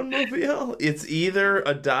Flintstone mobile? It's either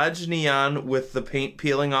a Dodge Neon with the paint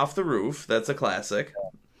peeling off the roof. That's a classic.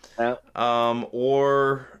 Yeah.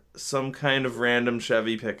 Or some kind of random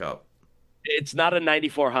Chevy pickup. It's not a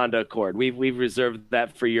 94 Honda Accord. We've reserved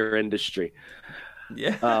that for your industry.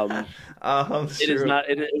 Yeah. It is not.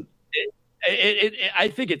 I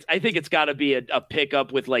think it's got to be a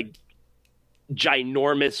pickup with like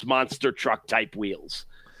ginormous monster truck type wheels.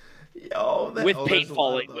 With paint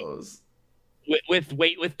falling,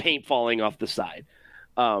 with paint falling off the side.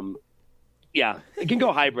 Yeah, it can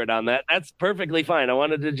go hybrid on that. That's perfectly fine. I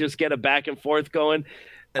wanted to just get a back and forth going.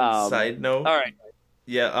 And side note, all right.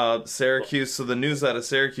 Yeah, Syracuse. So the news out of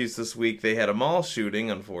Syracuse this week, they had a mall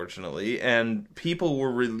shooting, unfortunately, and people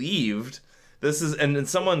were relieved. And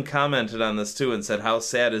someone commented on this too and said, "How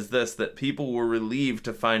sad is this that people were relieved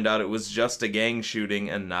to find out it was just a gang shooting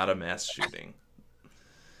and not a mass shooting."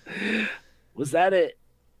 Was that a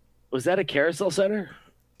Carousel Center?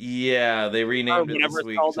 Yeah, they renamed it this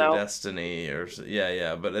week to Destiny,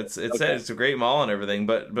 but it's sad. It's a great mall and everything,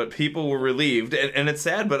 but people were relieved, and it's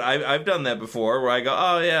sad. But I've done that before, where I go,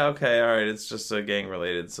 oh yeah, okay, all right, it's just a gang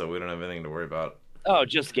related, so we don't have anything to worry about. Oh,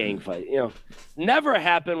 just gang fight, never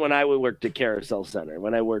happened when I worked at Carousel Center.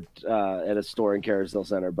 When I worked at a store in Carousel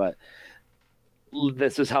Center, but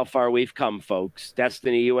this is how far we've come, folks.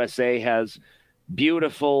 Destiny USA has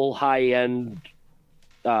beautiful high end.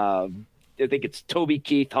 I think it's Toby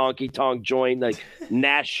Keith Honky Tonk joint, like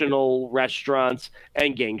national restaurants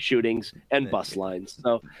and gang shootings and bus lines.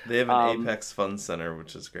 So they have an Apex Fun Center,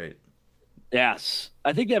 which is great. Yes,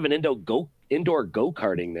 I think they have an indoor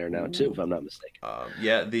go-karting there now too, if I'm not mistaken.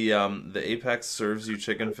 The Apex serves you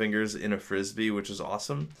chicken fingers in a frisbee, which is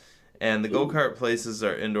awesome. And the go-kart places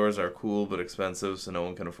indoors are cool but expensive, so no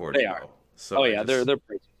one can afford to go. So they're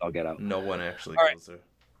pricey. I'll get out. No one actually goes there.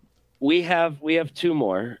 We have two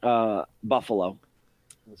more. Buffalo.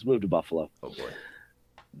 Let's move to Buffalo. Oh boy.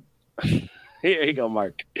 Here you go,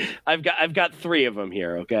 Mark. I've got three of them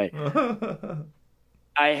here. Okay.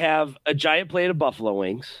 I have a giant plate of buffalo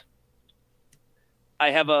wings. I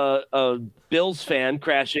have a Bills fan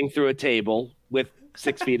crashing through a table with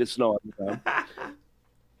 6 feet of snow on the ground.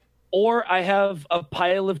 Or I have a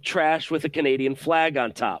pile of trash with a Canadian flag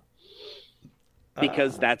on top.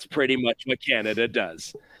 Because that's pretty much what Canada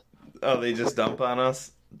does. Oh, they just dump on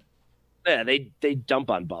us? Yeah, they dump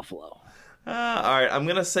on Buffalo. All right, I'm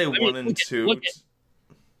going to say 1 and 2.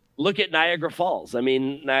 Look at Niagara Falls. I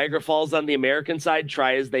mean, Niagara Falls on the American side,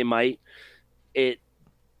 try as they might, it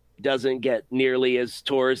doesn't get nearly as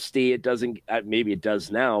touristy. It doesn't, maybe it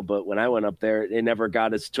does now, but when I went up there, it never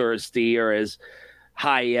got as touristy or as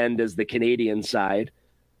high end as the Canadian side.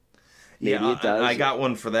 Maybe it does. I got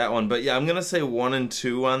one for that one, but yeah, I'm going to say 1 and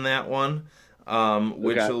 2 on that one.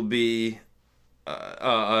 Which will be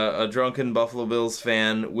a drunken Buffalo Bills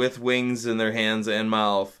fan with wings in their hands and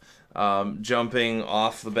mouth, jumping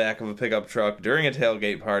off the back of a pickup truck during a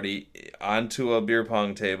tailgate party onto a beer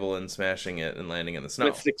pong table and smashing it and landing in the snow.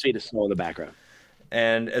 With 6 feet of snow in the background.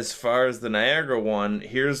 And as far as the Niagara one,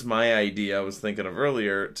 here's my idea I was thinking of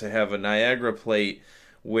earlier, to have a Niagara plate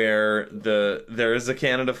where there is a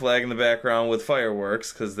Canada flag in the background with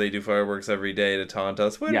fireworks, because they do fireworks every day to taunt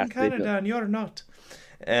us. We're in Canada and you're not.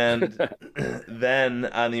 And then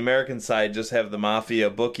on the American side, just have the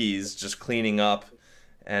mafia bookies just cleaning up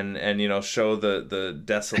and show the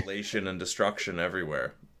desolation and destruction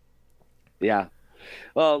everywhere. Yeah.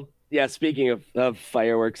 Well, yeah, speaking of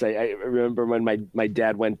fireworks, I remember when my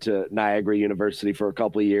dad went to Niagara University for a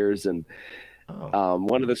couple of years, and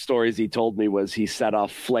one of the stories he told me was he set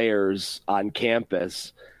off flares on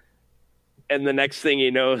campus, and the next thing you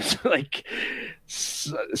know, like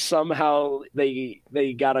somehow they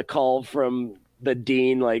got a call from the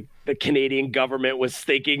dean, like the Canadian government was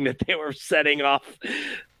thinking that they were setting off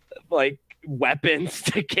like weapons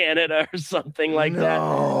to Canada or something like that.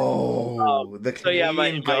 No, the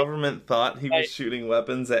Canadian government thought he was shooting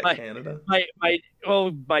weapons at Canada.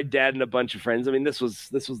 My dad and a bunch of friends. I mean, this was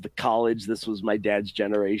the college. This was my dad's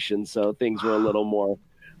generation, so things were a little more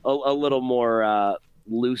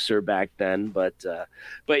looser back then. But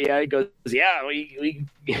yeah, he goes, yeah, we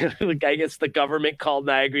I guess the government called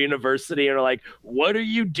Niagara University and are like, what are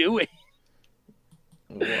you doing?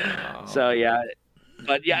 Wow. So yeah.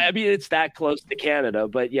 But yeah, I mean, it's that close to Canada.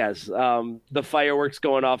 But yes, the fireworks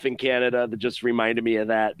going off in Canada that just reminded me of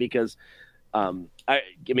that because, I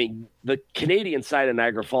mean, the Canadian side of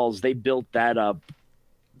Niagara Falls, they built that up,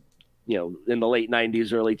 in the late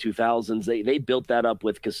 90s, early 2000s. They built that up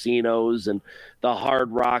with casinos and the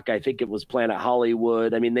Hard Rock. I think it was Planet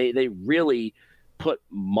Hollywood. I mean, they really put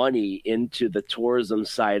money into the tourism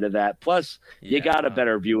side of that. Plus, you got a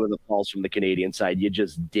better view of the falls from the Canadian side. You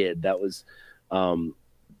just did. That was,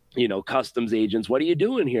 customs agents. What are you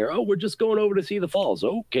doing here? Oh, we're just going over to see the falls.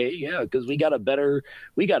 Okay, yeah, because we got a better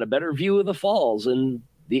view of the falls and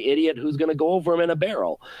the idiot who's going to go over them in a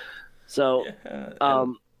barrel. So,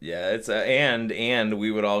 it's and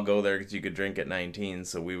we would all go there because you could drink at 19.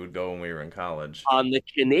 So we would go when we were in college. On the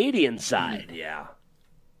Canadian side, yeah.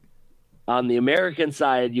 On the American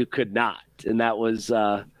side, you could not, and that was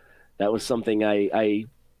something I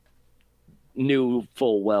knew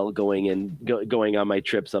full well going on my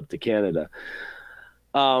trips up to Canada.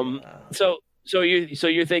 So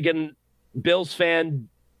you're thinking Bills fan,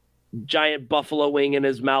 giant buffalo wing in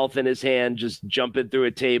his mouth and his hand, just jumping through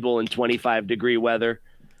a table in 25-degree weather.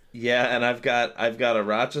 Yeah, and I've got a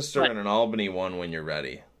Rochester and an Albany one when you're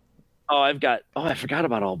ready. I forgot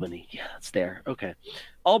about Albany. Yeah, it's there. Okay.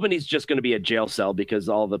 Albany's just going to be a jail cell because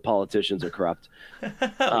all the politicians are corrupt.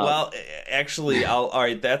 Well, actually, all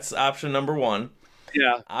right, that's option number one.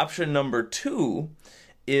 Yeah. Option number two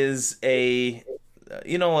is the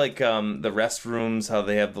restrooms, how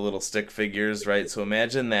they have the little stick figures, right? So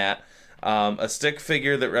imagine that. A stick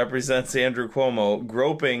figure that represents Andrew Cuomo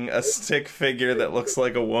groping a stick figure that looks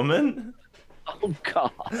like a woman. Oh,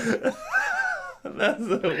 God.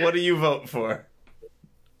 What do you vote for?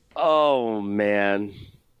 Oh, man.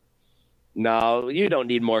 No, you don't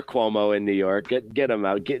need more Cuomo in New York. Get him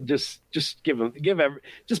out. Just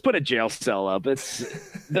put a jail cell up.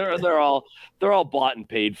 They're all bought and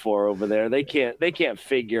paid for over there. They can't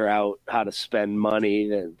figure out how to spend money.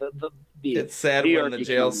 It's sad when the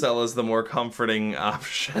jail cell is the more comforting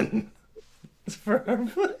option.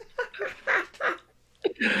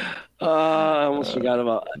 I almost forgot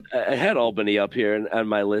about. I had Albany up here on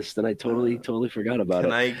my list, and I totally forgot about it.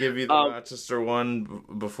 Can I give you the Rochester one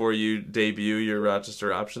before you debut your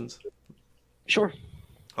Rochester options? Sure.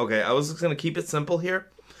 Okay, I was just gonna keep it simple here.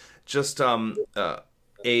 Just a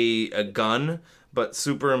gun, but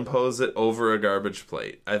superimpose it over a garbage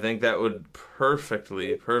plate. I think that would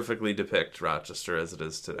perfectly depict Rochester as it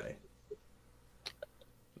is today.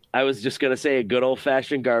 I was just gonna say a good old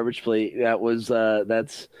fashioned garbage plate. That was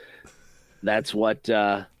that's what.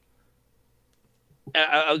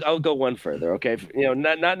 I'll go one further. Okay,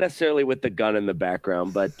 not necessarily with the gun in the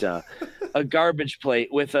background, but a garbage plate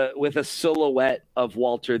with a silhouette of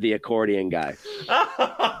Walter the accordion guy.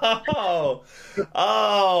 Oh,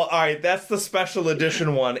 all right. That's the special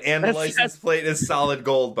edition one, and the license plate is solid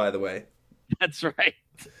gold, by the way. That's right.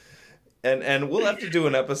 And we'll have to do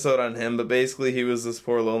an episode on him, but basically he was this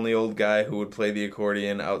poor lonely old guy who would play the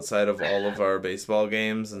accordion outside of all of our baseball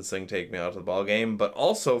games and sing Take Me Out to the Ball Game, but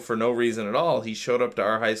also for no reason at all, he showed up to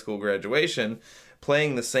our high school graduation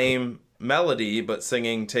playing the same melody but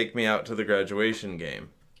singing Take Me Out to the Graduation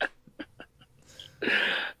Game.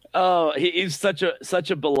 Oh, he's such a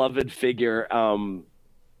beloved figure.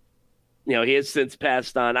 He has since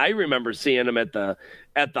passed on. I remember seeing him at the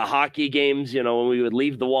hockey games, when we would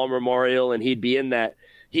leave the Wall Memorial and he'd be in that.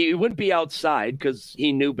 He wouldn't be outside because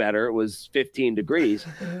he knew better. It was 15 degrees.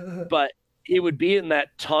 But he would be in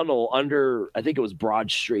that tunnel under, I think it was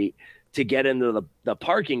Broad Street, to get into the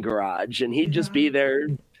parking garage. And he'd just be there.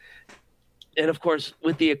 And, of course,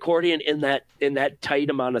 with the accordion in that tight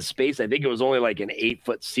amount of space, I think it was only like an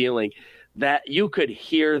 8-foot ceiling, that you could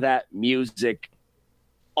hear that music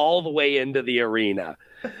all the way into the arena.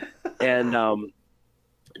 And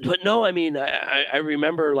but no, I mean, I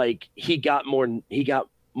remember like he got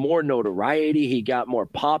more notoriety, he got more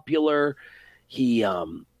popular. He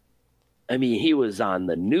was on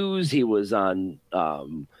the news, he was on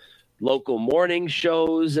local morning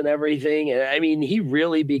shows and everything. And I mean, he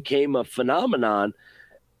really became a phenomenon,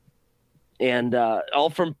 and all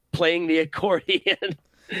from playing the accordion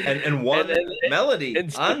and one melody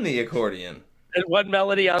on the accordion. And one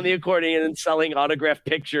melody on the accordion and selling autographed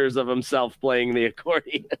pictures of himself playing the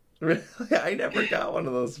accordion. Really? I never got one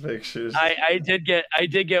of those pictures. I did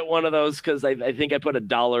get one of those because I think I put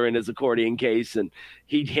 $1 in his accordion case, and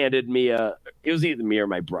he handed me it was either me or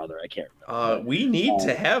my brother. I can't remember. We need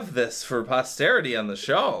to have this for posterity on the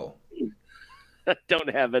show. Don't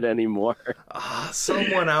have it anymore.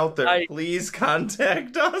 Someone out there, please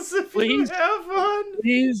contact us if you have one.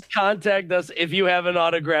 Please contact us if you have an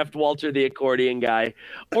autographed Walter the Accordion Guy,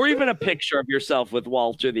 or even a picture of yourself with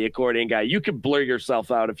Walter the Accordion Guy. You can blur yourself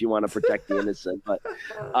out if you want to protect the innocent, but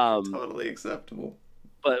totally acceptable.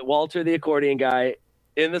 But Walter the Accordion Guy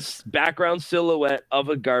in this background silhouette of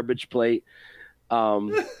a garbage plate,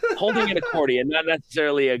 holding an accordion, not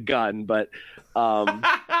necessarily a gun, but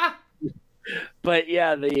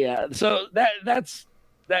yeah, so that's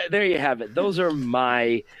that. There you have it. Those are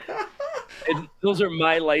my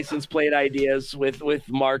license plate ideas with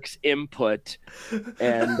Mark's input,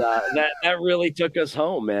 and that really took us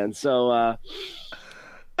home, man. So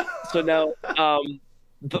now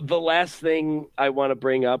the last thing I want to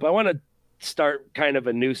bring up, I want to start kind of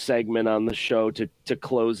a new segment on the show to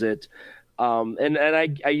close it. And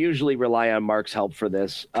I usually rely on Mark's help for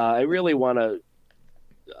this. I really want to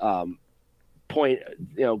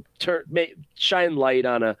shine light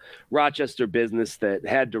on a Rochester business that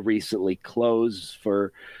had to recently close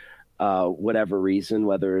for whatever reason,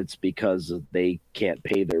 whether it's because they can't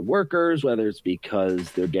pay their workers, whether it's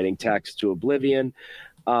because they're getting taxed to oblivion.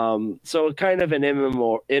 So kind of an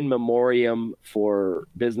in memoriam for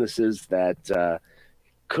businesses that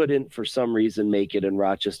couldn't for some reason make it in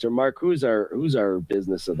Rochester. Mark, who's our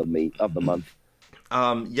business of the month?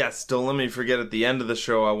 Yes, don't let me forget at the end of the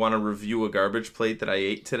show, I want to review a garbage plate that I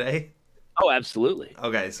ate today. Oh, absolutely.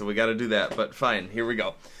 Okay, so we got to do that, but fine, here we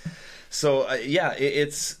go. So,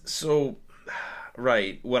 it's so...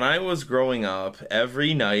 Right. When I was growing up,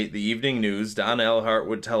 every night, the evening news, Don Eilhart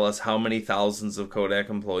would tell us how many thousands of Kodak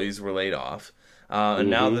employees were laid off. And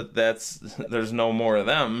now that there's no more of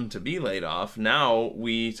them to be laid off, now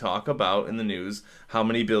we talk about in the news how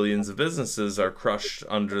many billions of businesses are crushed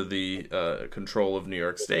under the control of New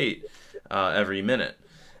York State every minute.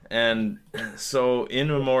 And so in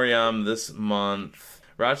memoriam this month,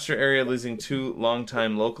 Rochester area losing 2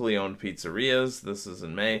 longtime locally owned pizzerias. This is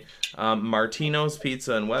in May. Martino's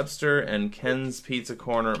Pizza in Webster and Ken's Pizza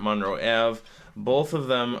Corner at Monroe Ave. Both of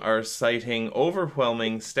them are citing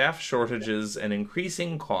overwhelming staff shortages and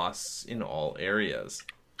increasing costs in all areas.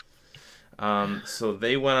 So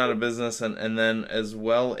they went out of business, and then as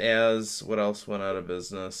well as, what else went out of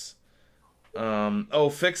business?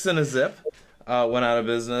 Fixin' a Zip. Went out of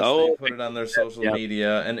business. They put it on their social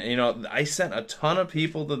media, and I sent a ton of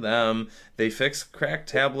people to them. They fixed cracked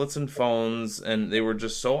tablets and phones, and they were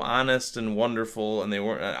just so honest and wonderful. And they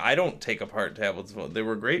weren't. I don't take apart tablets and phones. They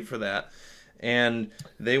were great for that. And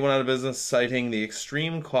they went out of business, citing the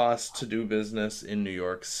extreme cost to do business in New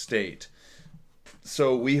York State.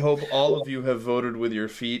 So we hope all of you have voted with your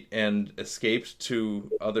feet and escaped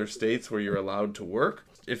to other states where you're allowed to work.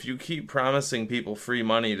 If you keep promising people free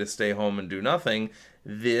money to stay home and do nothing,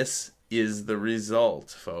 this is the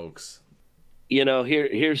result, folks.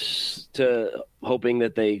 Here's to hoping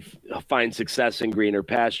that they find success in greener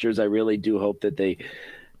pastures. I really do hope that they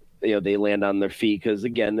land on their feet, because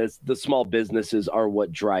again, the small businesses are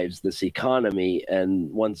what drives this economy.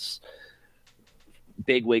 And once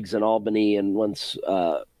bigwigs in Albany and once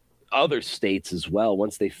other states as well,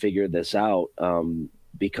 once they figure this out,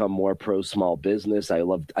 become more pro small business. I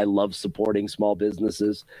love supporting small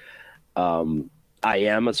businesses. I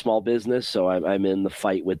am a small business, so I'm in the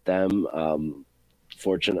fight with them.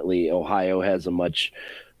 Fortunately, Ohio has a much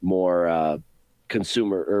more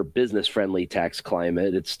consumer or business friendly tax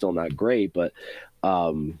climate. It's still not great, but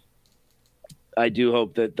I do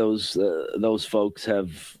hope that those folks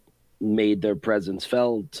have made their presence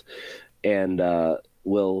felt and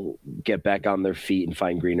will get back on their feet and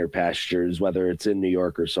find greener pastures, whether it's in New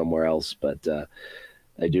York or somewhere else. But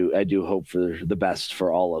I do hope for the best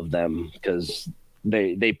for all of them, because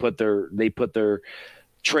they put their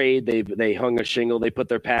trade, they hung a shingle, they put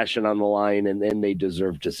their passion on the line, and they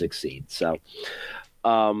deserve to succeed. So,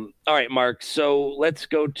 all right, Mark. So let's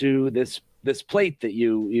go to this plate that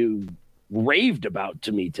you raved about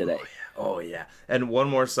to me today. Oh yeah. And one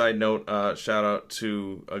more side note, shout out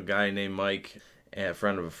to a guy named Mike, a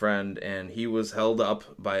friend of a friend, and he was held up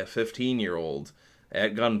by a 15-year-old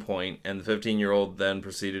at gunpoint, and the 15-year-old then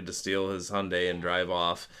proceeded to steal his Hyundai and drive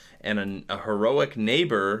off. And a heroic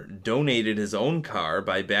neighbor donated his own car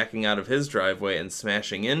by backing out of his driveway and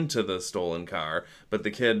smashing into the stolen car, but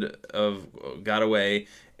the kid got away,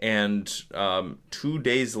 and 2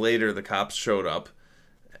 days later the cops showed up,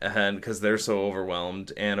 and because they're so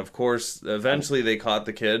overwhelmed, and of course eventually they caught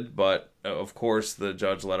the kid, but of course the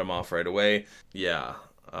judge let him off right away.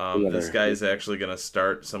 This guy's actually going to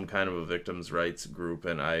start some kind of a victims' rights group,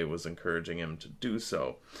 and I was encouraging him to do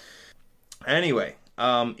so. Anyway,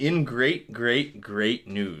 In great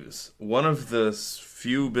news, one of the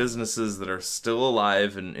few businesses that are still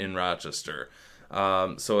alive in Rochester.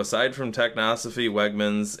 So aside from Technosophy,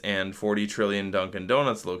 Wegmans, and 40 trillion Dunkin'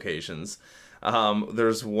 Donuts locations,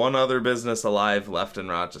 there's one other business alive left in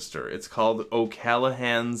Rochester. It's called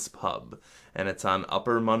O'Callahan's Pub, and it's on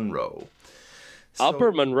Upper Monroe.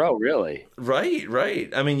 Upper Monroe, really?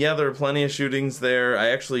 Right. I mean, yeah, there are plenty of shootings there. I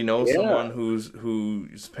actually know someone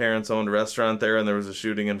whose parents owned a restaurant there, and there was a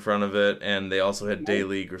shooting in front of it, and they also had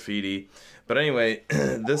daily graffiti. But anyway,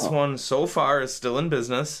 this one so far is still in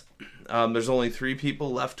business. There's only 3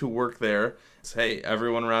 people left who work there. Hey,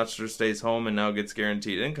 everyone in Rochester stays home and now gets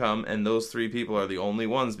guaranteed income, and those 3 people are the only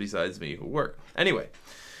ones besides me who work. Anyway,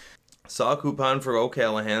 saw a coupon for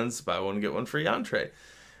O'Callahan's, buy one, get one free entree.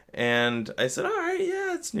 And I said, all right,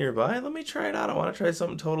 yeah, it's nearby. Let me try it out. I want to try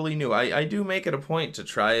something totally new. I do make it a point to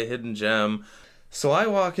try a hidden gem. So I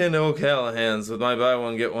walk into O'Callahan's with my buy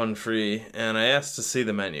one, get one free, and I asked to see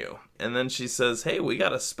the menu. And then she says, hey, we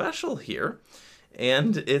got a special here,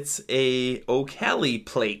 and it's a O'Cally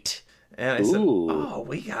plate. And I said, oh,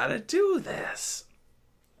 we got to do this.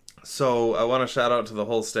 So I want to shout out to the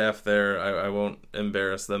whole staff there. I won't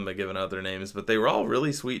embarrass them by giving out their names, but they were all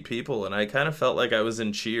really sweet people, and I kind of felt like I was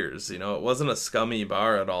in Cheers. You know, it wasn't a scummy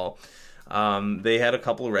bar at all. They had a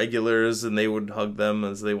couple regulars, and they would hug them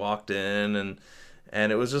as they walked in,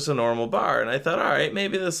 and it was just a normal bar. And I thought, all right,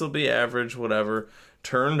 maybe this will be average, whatever.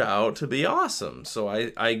 Turned out to be awesome. So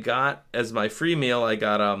I got, as my free meal, I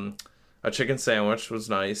got a chicken sandwich, was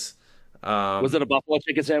nice. Was it a buffalo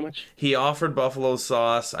chicken sandwich? He offered buffalo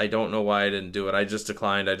sauce. I don't know why I didn't do it. I just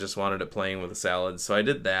declined. I just wanted it plain with a salad. So I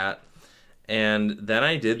did that. And then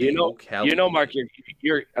I did Mark,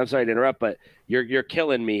 you're I'm sorry to interrupt, but you're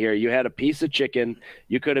killing me here. You had a piece of chicken.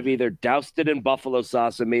 You could have either doused it in buffalo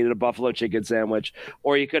sauce and made it a buffalo chicken sandwich,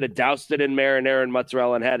 or you could have doused it in marinara and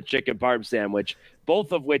mozzarella and had a chicken parm sandwich.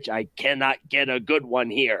 Both of which I cannot get a good one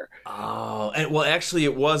here. Oh, and well, actually,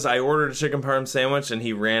 it was. I ordered a chicken parm sandwich, and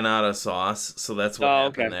he ran out of sauce, so that's what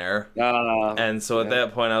happened there. And so at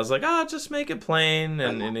that point, I was like, just make it plain.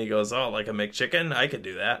 And he goes, like a McChicken? I could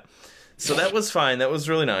do that. So that was fine. That was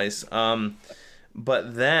really nice.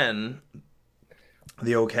 But then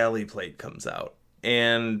the O'Cally plate comes out.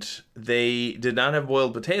 And they did not have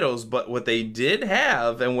boiled potatoes, but what they did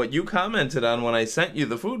have, and what you commented on when I sent you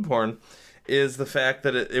the food porn, is the fact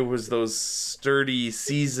that it was those sturdy,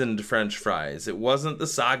 seasoned French fries. It wasn't the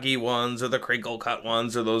soggy ones or the crinkle cut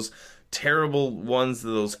ones or those terrible ones,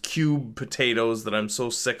 those cube potatoes that I'm so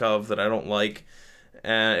sick of that I don't like.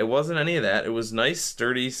 It wasn't any of that. It was nice,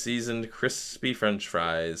 sturdy, seasoned, crispy French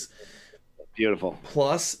fries. Beautiful.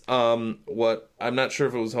 Plus, what I'm not sure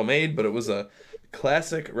if it was homemade, but it was a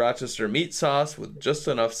classic Rochester meat sauce with just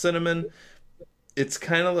enough cinnamon. It's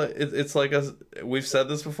kind of like it's like we've said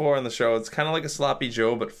this before on the show. It's kind of like a sloppy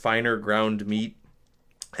Joe, but finer ground meat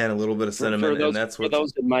and a little bit of cinnamon. For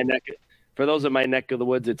those in my neck of the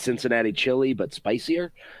woods, it's Cincinnati chili, but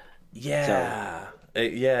spicier. Yeah.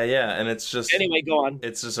 Yeah, and it's just anyway. Go on.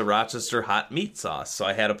 It's just a Rochester hot meat sauce. So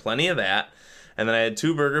I had plenty of that, and then I had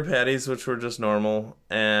 2 burger patties, which were just normal.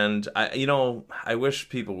 And I wish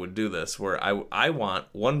people would do this, where I want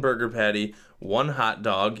 1 burger patty, 1 hot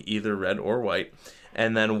dog, either red or white,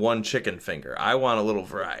 and then 1 chicken finger. I want a little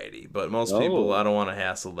variety, but most people, I don't want to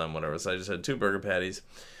hassle them, whatever. So I just had 2 burger patties.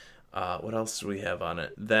 What else do we have on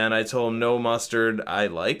it? Then I told him no mustard. I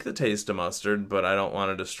like the taste of mustard, but I don't want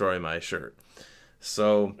to destroy my shirt.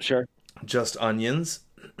 So sure, just onions.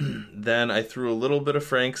 Then I threw a little bit of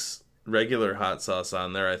Frank's regular hot sauce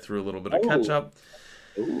on there. I threw a little bit of ketchup.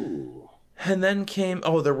 Ooh. And then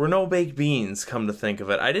there were no baked beans, come to think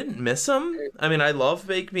of it. I didn't miss them. I mean, I love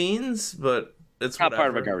baked beans, but it's not part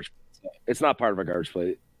of a garbage plate. It's not part of a garbage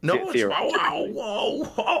plate. No, whoa,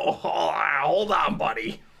 hold on,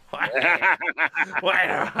 buddy.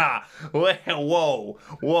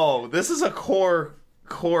 Whoa. This is a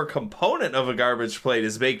core component of a garbage plate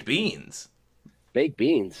is baked beans. Baked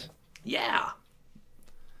beans? Yeah.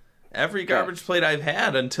 Every garbage plate I've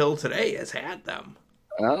had until today has had them.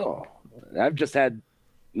 Oh. I've just had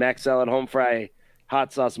mac salad, home fry,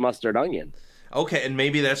 hot sauce, mustard, onion. Okay, and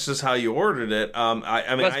maybe that's just how you ordered it.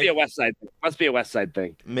 Must be a West Side thing. Must be a West Side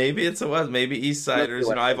thing. Maybe it's maybe East Siders.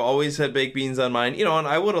 I've always had baked beans on mine. And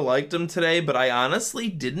I would have liked them today, but I honestly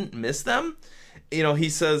didn't miss them. He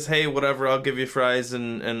says, hey, whatever, I'll give you fries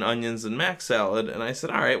and onions and mac salad. And I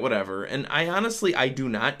said, all right, whatever. And I do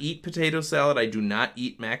not eat potato salad. I do not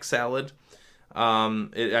eat mac salad.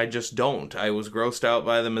 I just don't. I was grossed out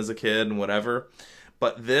by them as a kid and whatever.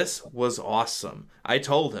 But this was awesome. I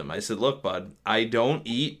told him, I said, look, bud, I don't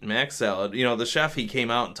eat mac salad. You know, the chef, he came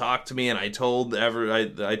out and talked to me, and I told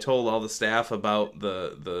I told all the staff about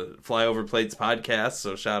the Flyover Plates podcast,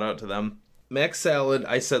 so shout out to them. Mac salad,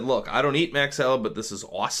 I said, look, I don't eat mac salad, but this is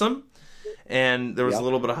awesome. And there was a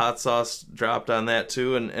little bit of hot sauce dropped on that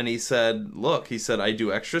too. And he said, look, I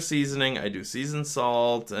do extra seasoning, I do seasoned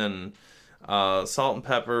salt and salt and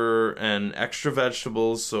pepper and extra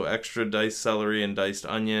vegetables, so extra diced celery and diced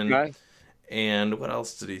onion. Okay. And what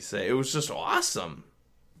else did he say? It was just awesome.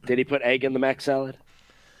 Did he put egg in the mac salad?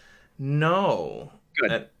 No.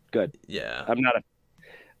 Good. Yeah.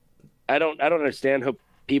 I don't understand how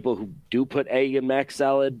people who do put egg in mac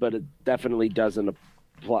salad, but it definitely doesn't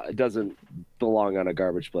belong on a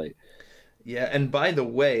garbage plate. Yeah, and by the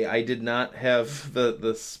way, I did not have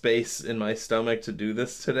the space in my stomach to do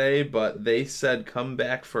this today, but they said come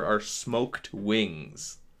back for our smoked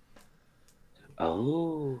wings.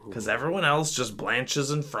 Oh. Because everyone else just blanches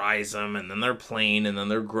and fries them, and then they're plain, and then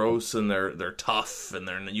they're gross, and they're tough, and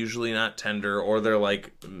they're usually not tender, or they're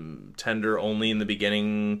like tender only in the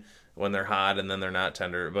beginning when they're hot, and then they're not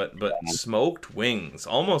tender. But smoked wings,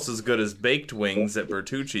 almost as good as baked wings at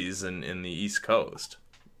Bertucci's in the East Coast.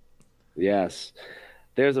 Yes.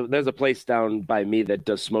 There's a place down by me that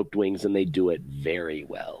does smoked wings, and they do it very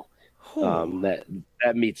well. That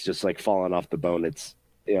meat's just like falling off the bone. It's,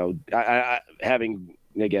 you know, I having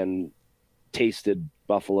again tasted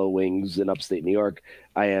buffalo wings in upstate New York,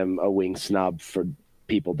 I am a wing snob for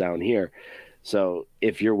people down here. So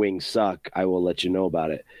if your wings suck, I will let you know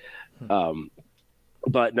about it.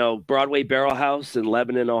 But no, Broadway Barrel House in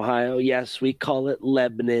Lebanon, Ohio. Yes, we call it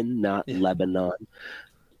Lebanon, not Lebanon.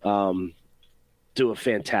 Do a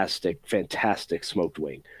fantastic smoked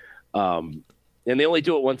wing. And they only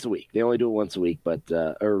do it once a week. But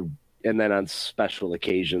and then on special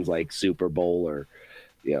occasions like Super Bowl or,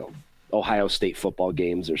 you know, Ohio State football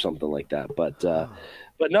games or something like that. But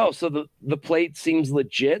no, so the plate seems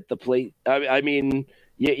legit. The plate, I mean,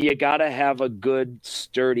 you got to have a good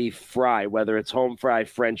sturdy fry, whether it's home fry,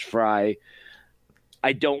 French fry.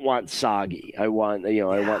 I don't want soggy. I want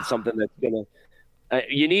something that's gonna.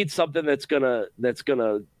 You need something that's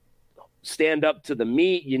gonna stand up to the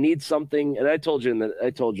meat. You need something, and I told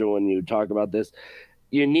you when you talk about this,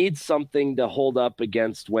 you need something to hold up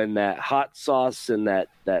against when that hot sauce and that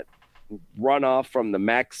runoff from the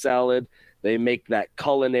mac salad, they make that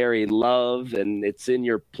culinary love, and it's in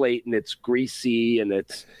your plate, and it's greasy, and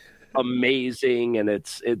it's amazing, and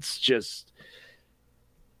it's just,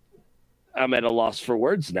 I'm at a loss for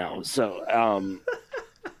words now. So,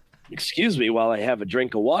 excuse me while I have a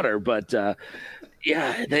drink of water, but you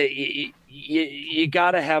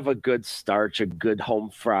got to have a good starch, a good home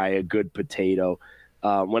fry, a good potato.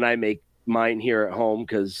 When I make mine here at home,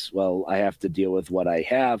 because, well, I have to deal with what I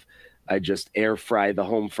have, I just air fry the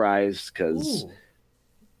home fries because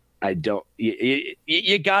I don't.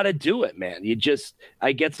 You got to do it, man.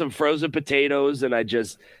 I get some frozen potatoes and I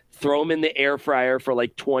just throw them in the air fryer for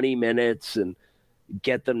like 20 minutes and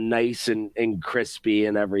get them nice and crispy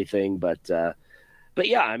and everything. But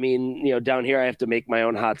yeah, I mean, you know, down here I have to make my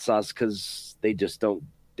own hot sauce because they just don't.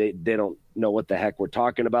 They don't know what the heck we're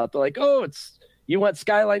talking about. They're like, oh, you want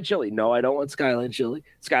Skyline chili? No, I don't want Skyline chili.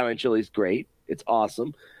 Skyline chili is great. It's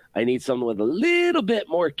awesome. I need something with a little bit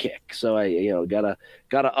more kick. So I, you know, gotta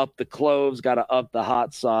up the cloves, gotta up the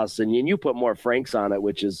hot sauce, and you put more Franks on it,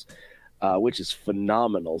 which is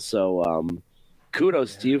phenomenal. So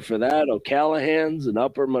kudos to you for that. O'Callahan's and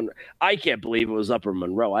Upper Monroe. I can't believe it was Upper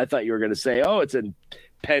Monroe. I thought you were going to say, oh, it's in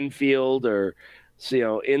Penfield or, you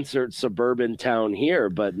know, insert suburban town here.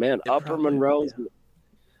 But man, Upper Monroe's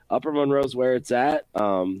where it's at.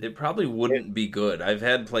 It probably wouldn't be good. I've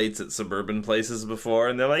had plates at suburban places before,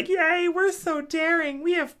 and they're like, "Yay, we're so daring!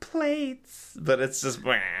 We have plates." But it's just.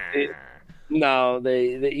 No,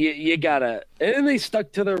 you gotta, and they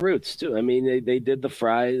stuck to their roots too. I mean, they did the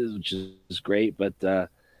fries, which is great, but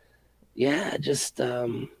yeah, just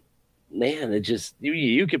man, it just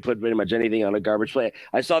you could put pretty much anything on a garbage plate.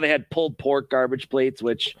 I saw they had pulled pork garbage plates,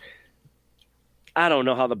 which I don't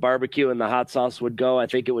know how the barbecue and the hot sauce would go. I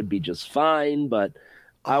think it would be just fine, but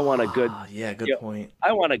I want a good point.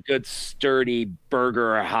 I want a good sturdy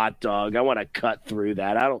burger or hot dog. I want to cut through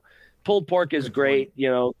that. Pulled pork is great, you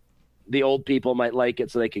know. The old people might like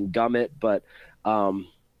it so they can gum it, but no,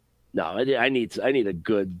 I need a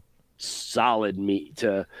good solid meat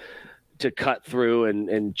to cut through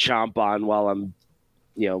and chomp on while I'm,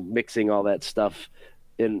 you know, mixing all that stuff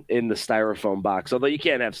in the styrofoam box. Although you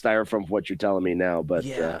can't have styrofoam for what you're telling me now, but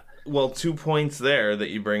yeah. Well, 2 points there that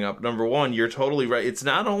you bring up. Number one, you're totally right. It's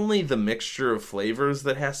not only the mixture of flavors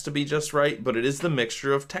that has to be just right, but it is the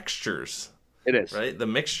mixture of textures. It is. Right? The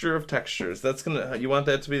mixture of textures. You want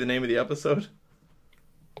that to be the name of the episode?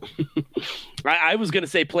 I was going to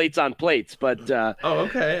say plates on plates, but oh,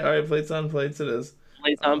 okay. All right, plates on plates it is.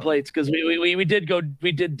 Plates on plates, because we did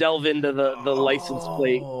delve into the license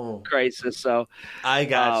plate crisis. So I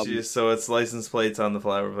got you. So it's license plates on the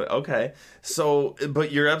flower plate. Okay. So,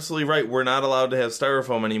 but you're absolutely right. We're not allowed to have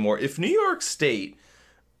styrofoam anymore. If New York State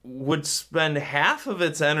would spend half of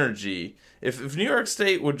its energy, if New York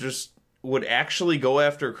State would actually go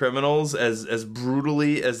after criminals as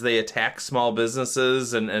brutally as they attack small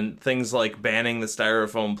businesses and things like banning the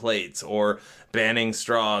styrofoam plates or banning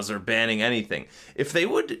straws or banning anything. If they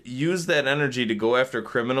would use that energy to go after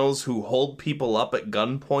criminals who hold people up at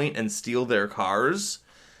gunpoint and steal their cars,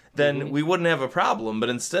 then we wouldn't have a problem. But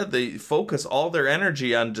instead, they focus all their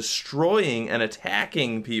energy on destroying and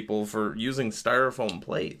attacking people for using styrofoam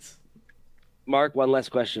plates. Mark, one last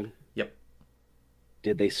question. Yep.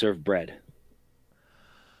 Did they serve bread?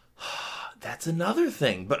 That's another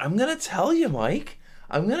thing. But I'm going to tell you, Mike.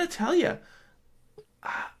 I'm going to tell you.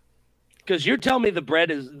 Because you're telling me the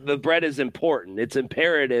bread is important. It's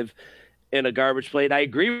imperative in a garbage plate. I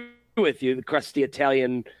agree with you. The crusty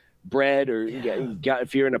Italian bread, or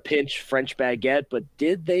if you're in a pinch, French baguette. But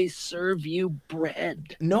did they serve you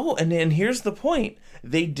bread? No, and here's the point.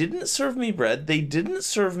 They didn't serve me bread. They didn't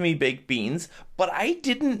serve me baked beans, but I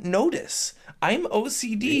didn't notice. I'm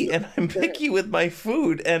OCD and I'm picky with my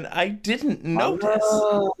food, and I didn't notice.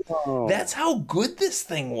 Oh. That's how good this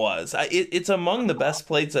thing was. It's among the best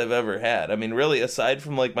plates I've ever had. I mean, really, aside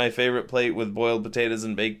from like my favorite plate with boiled potatoes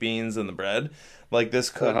and baked beans and the bread, like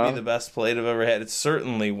this could be the best plate I've ever had. It's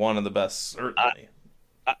certainly one of the best, certainly.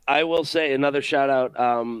 I will say another shout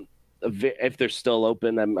out, if they're still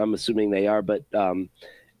open, I'm assuming they are, but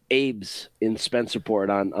Abe's in Spencerport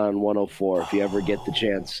on 104, if you ever get the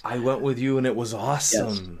chance. I went with you and it was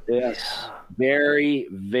awesome. Yes. Very,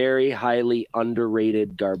 very highly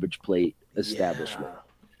underrated garbage plate establishment.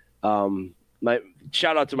 My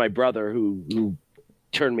shout out to my brother who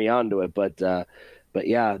turned me on to it, but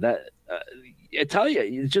yeah, that I tell you,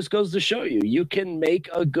 it just goes to show you can make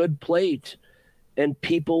a good plate and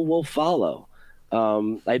people will follow.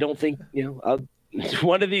 I don't think,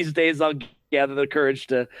 one of these days I'll gather the courage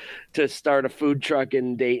to start a food truck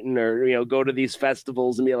in Dayton, or go to these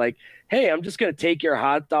festivals and be like, hey, I'm just going to take your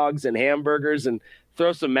hot dogs and hamburgers and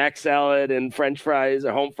throw some mac salad and French fries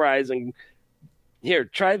or home fries, and here,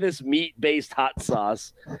 try this meat-based hot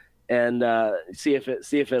sauce and see if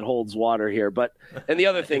it holds water here. But and the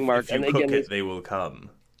other thing, Mark, if you and cook again, it, they will come.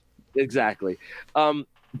 Exactly.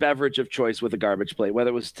 Beverage of choice with a garbage plate, whether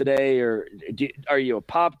it was today or are you a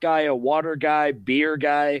pop guy, a water guy, beer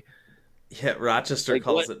guy? Yeah, Rochester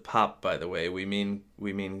calls it pop, by the way. We mean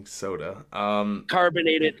soda.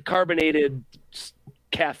 Carbonated,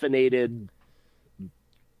 caffeinated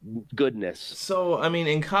goodness. So, I mean,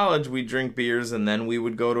 in college, we drink beers and then we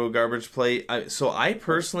would go to a garbage plate. I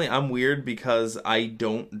personally, I'm weird because I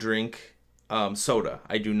don't drink soda.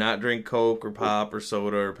 I do not drink Coke or pop or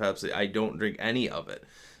soda or Pepsi. I don't drink any of it.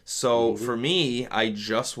 So for me, I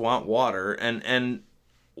just want water. And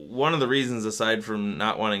one of the reasons, aside from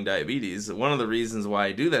not wanting diabetes, one of the reasons why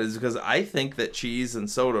I do that is because I think that cheese and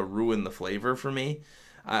soda ruin the flavor for me.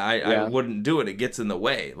 I wouldn't do it. It gets in the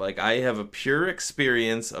way. Like, I have a pure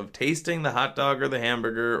experience of tasting the hot dog or the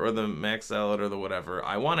hamburger or the mac salad or the whatever.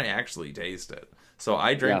 I want to actually taste it. So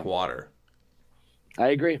I drink water. I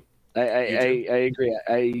agree. I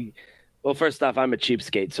agree. Well, first off, I'm a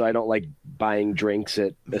cheapskate, so I don't like buying drinks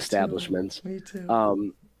at establishments. Me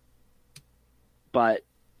too. But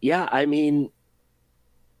yeah, I mean,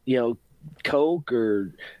 Coke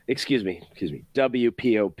or excuse me,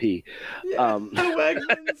 WPOP.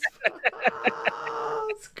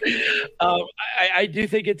 I do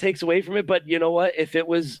think it takes away from it, but you know what? If it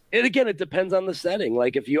was, and again, it depends on the setting.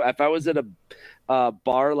 Like if I was at a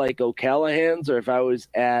bar like O'Callahan's, or if I was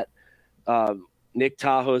at Nick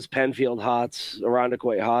Tahoe's Penfield Hots,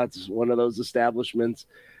 Irondequoit Hots, one of those establishments,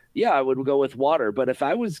 yeah, I would go with water. But if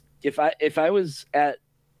I was at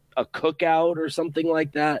a cookout or something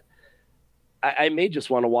like that, I may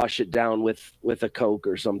just want to wash it down with a Coke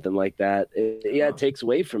or something like that. It takes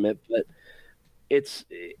away from it, but it's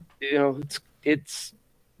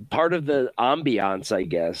part of the ambiance, I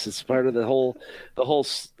guess. It's part of the whole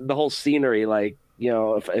scenery. Like,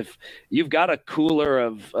 if you've got a cooler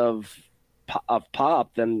of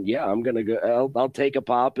pop, then yeah, I'm gonna go. I'll take a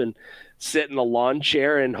pop and sit in the lawn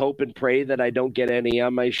chair and hope and pray that I don't get any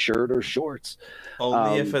on my shirt or shorts.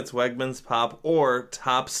 Only if it's Wegmans Pop or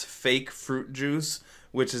Topps fake fruit juice,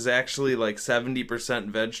 which is actually like 70%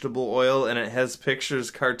 vegetable oil, and it has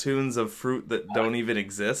pictures, cartoons of fruit that don't even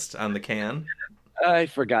exist on the can. I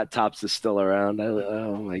forgot Topps is still around.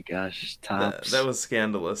 Oh my gosh, Topps. That was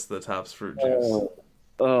scandalous, the Topps fruit juice.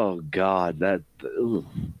 Oh God,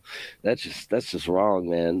 that's just wrong,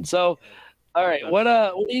 man. So, all right, what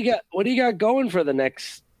do you got? What do you got going for the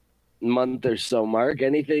next month or so, Mark?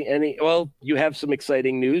 Anything? Well, you have some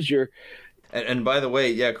exciting news. And by the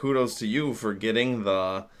way, yeah, kudos to you for getting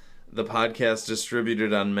the podcast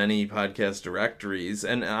distributed on many podcast directories.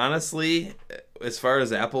 And honestly, as far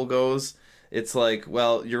as Apple goes, it's like,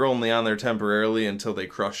 well, you're only on there temporarily until they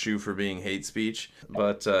crush you for being hate speech,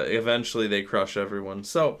 but eventually they crush everyone.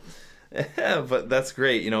 So, yeah, but that's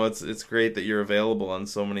great. It's great that you're available on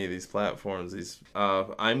so many of these platforms.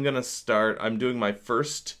 I'm doing my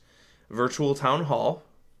first virtual town hall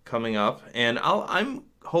coming up, and I'm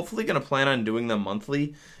hopefully going to plan on doing them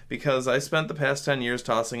monthly, because I spent the past 10 years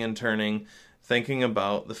tossing and turning, thinking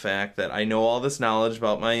about the fact that I know all this knowledge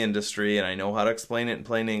about my industry and I know how to explain it in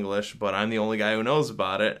plain English, but I'm the only guy who knows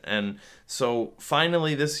about it. And so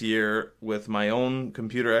finally this year, with my own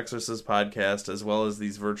Computer Exorcist podcast, as well as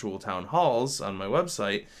these virtual town halls on my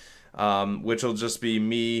website, which will just be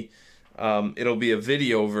me, it'll be a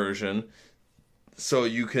video version, so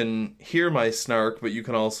you can hear my snark, but you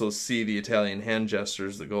can also see the Italian hand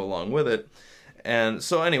gestures that go along with it. And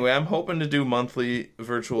so anyway, I'm hoping to do monthly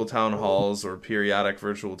virtual town halls or periodic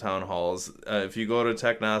virtual town halls. If you go to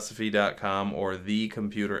technosophy.com or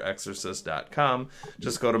thecomputerexorcist.com,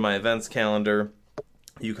 just go to my events calendar.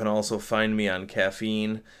 You can also find me on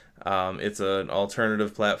Caffeine. It's an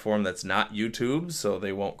alternative platform that's not YouTube, so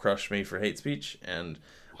they won't crush me for hate speech. And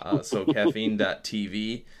so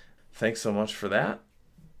caffeine.tv. Thanks so much for that.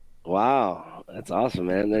 Wow, that's awesome,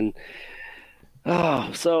 man. And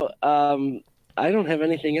I don't have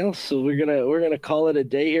anything else, so we're gonna call it a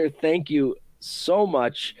day here. Thank you so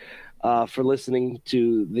much for listening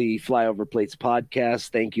to the Flyover Plates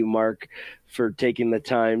podcast. Thank you, Mark, for taking the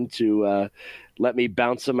time to let me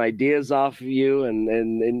bounce some ideas off of you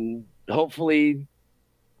and hopefully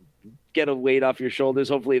get a weight off your shoulders.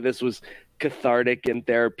 Hopefully this was cathartic and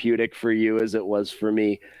therapeutic for you as it was for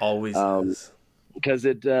me. Always is. Because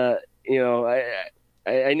it, I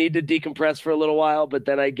need to decompress for a little while, but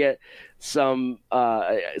then I get some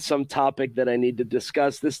topic that I need to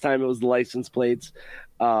discuss. This time it was the license plates.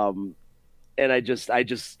 And I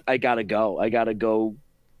gotta go. I gotta go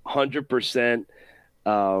 100%,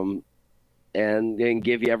 and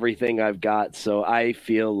give you everything I've got. So I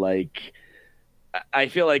feel like I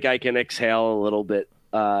can exhale a little bit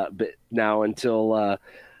now until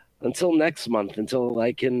next month, until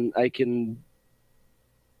I can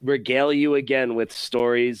regale you again with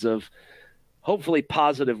stories of hopefully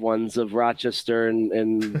positive ones of Rochester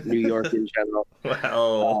and New York in general.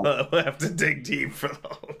 Well, we'll have to dig deep for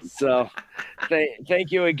those. So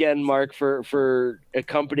thank you again, Mark, for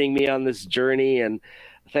accompanying me on this journey, and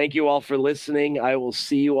thank you all for listening. I will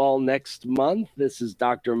see you all next month. This is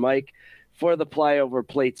Dr. Mike for the Flyover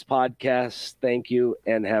Plates podcast. Thank you,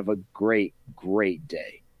 and have a great, great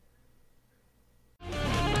day.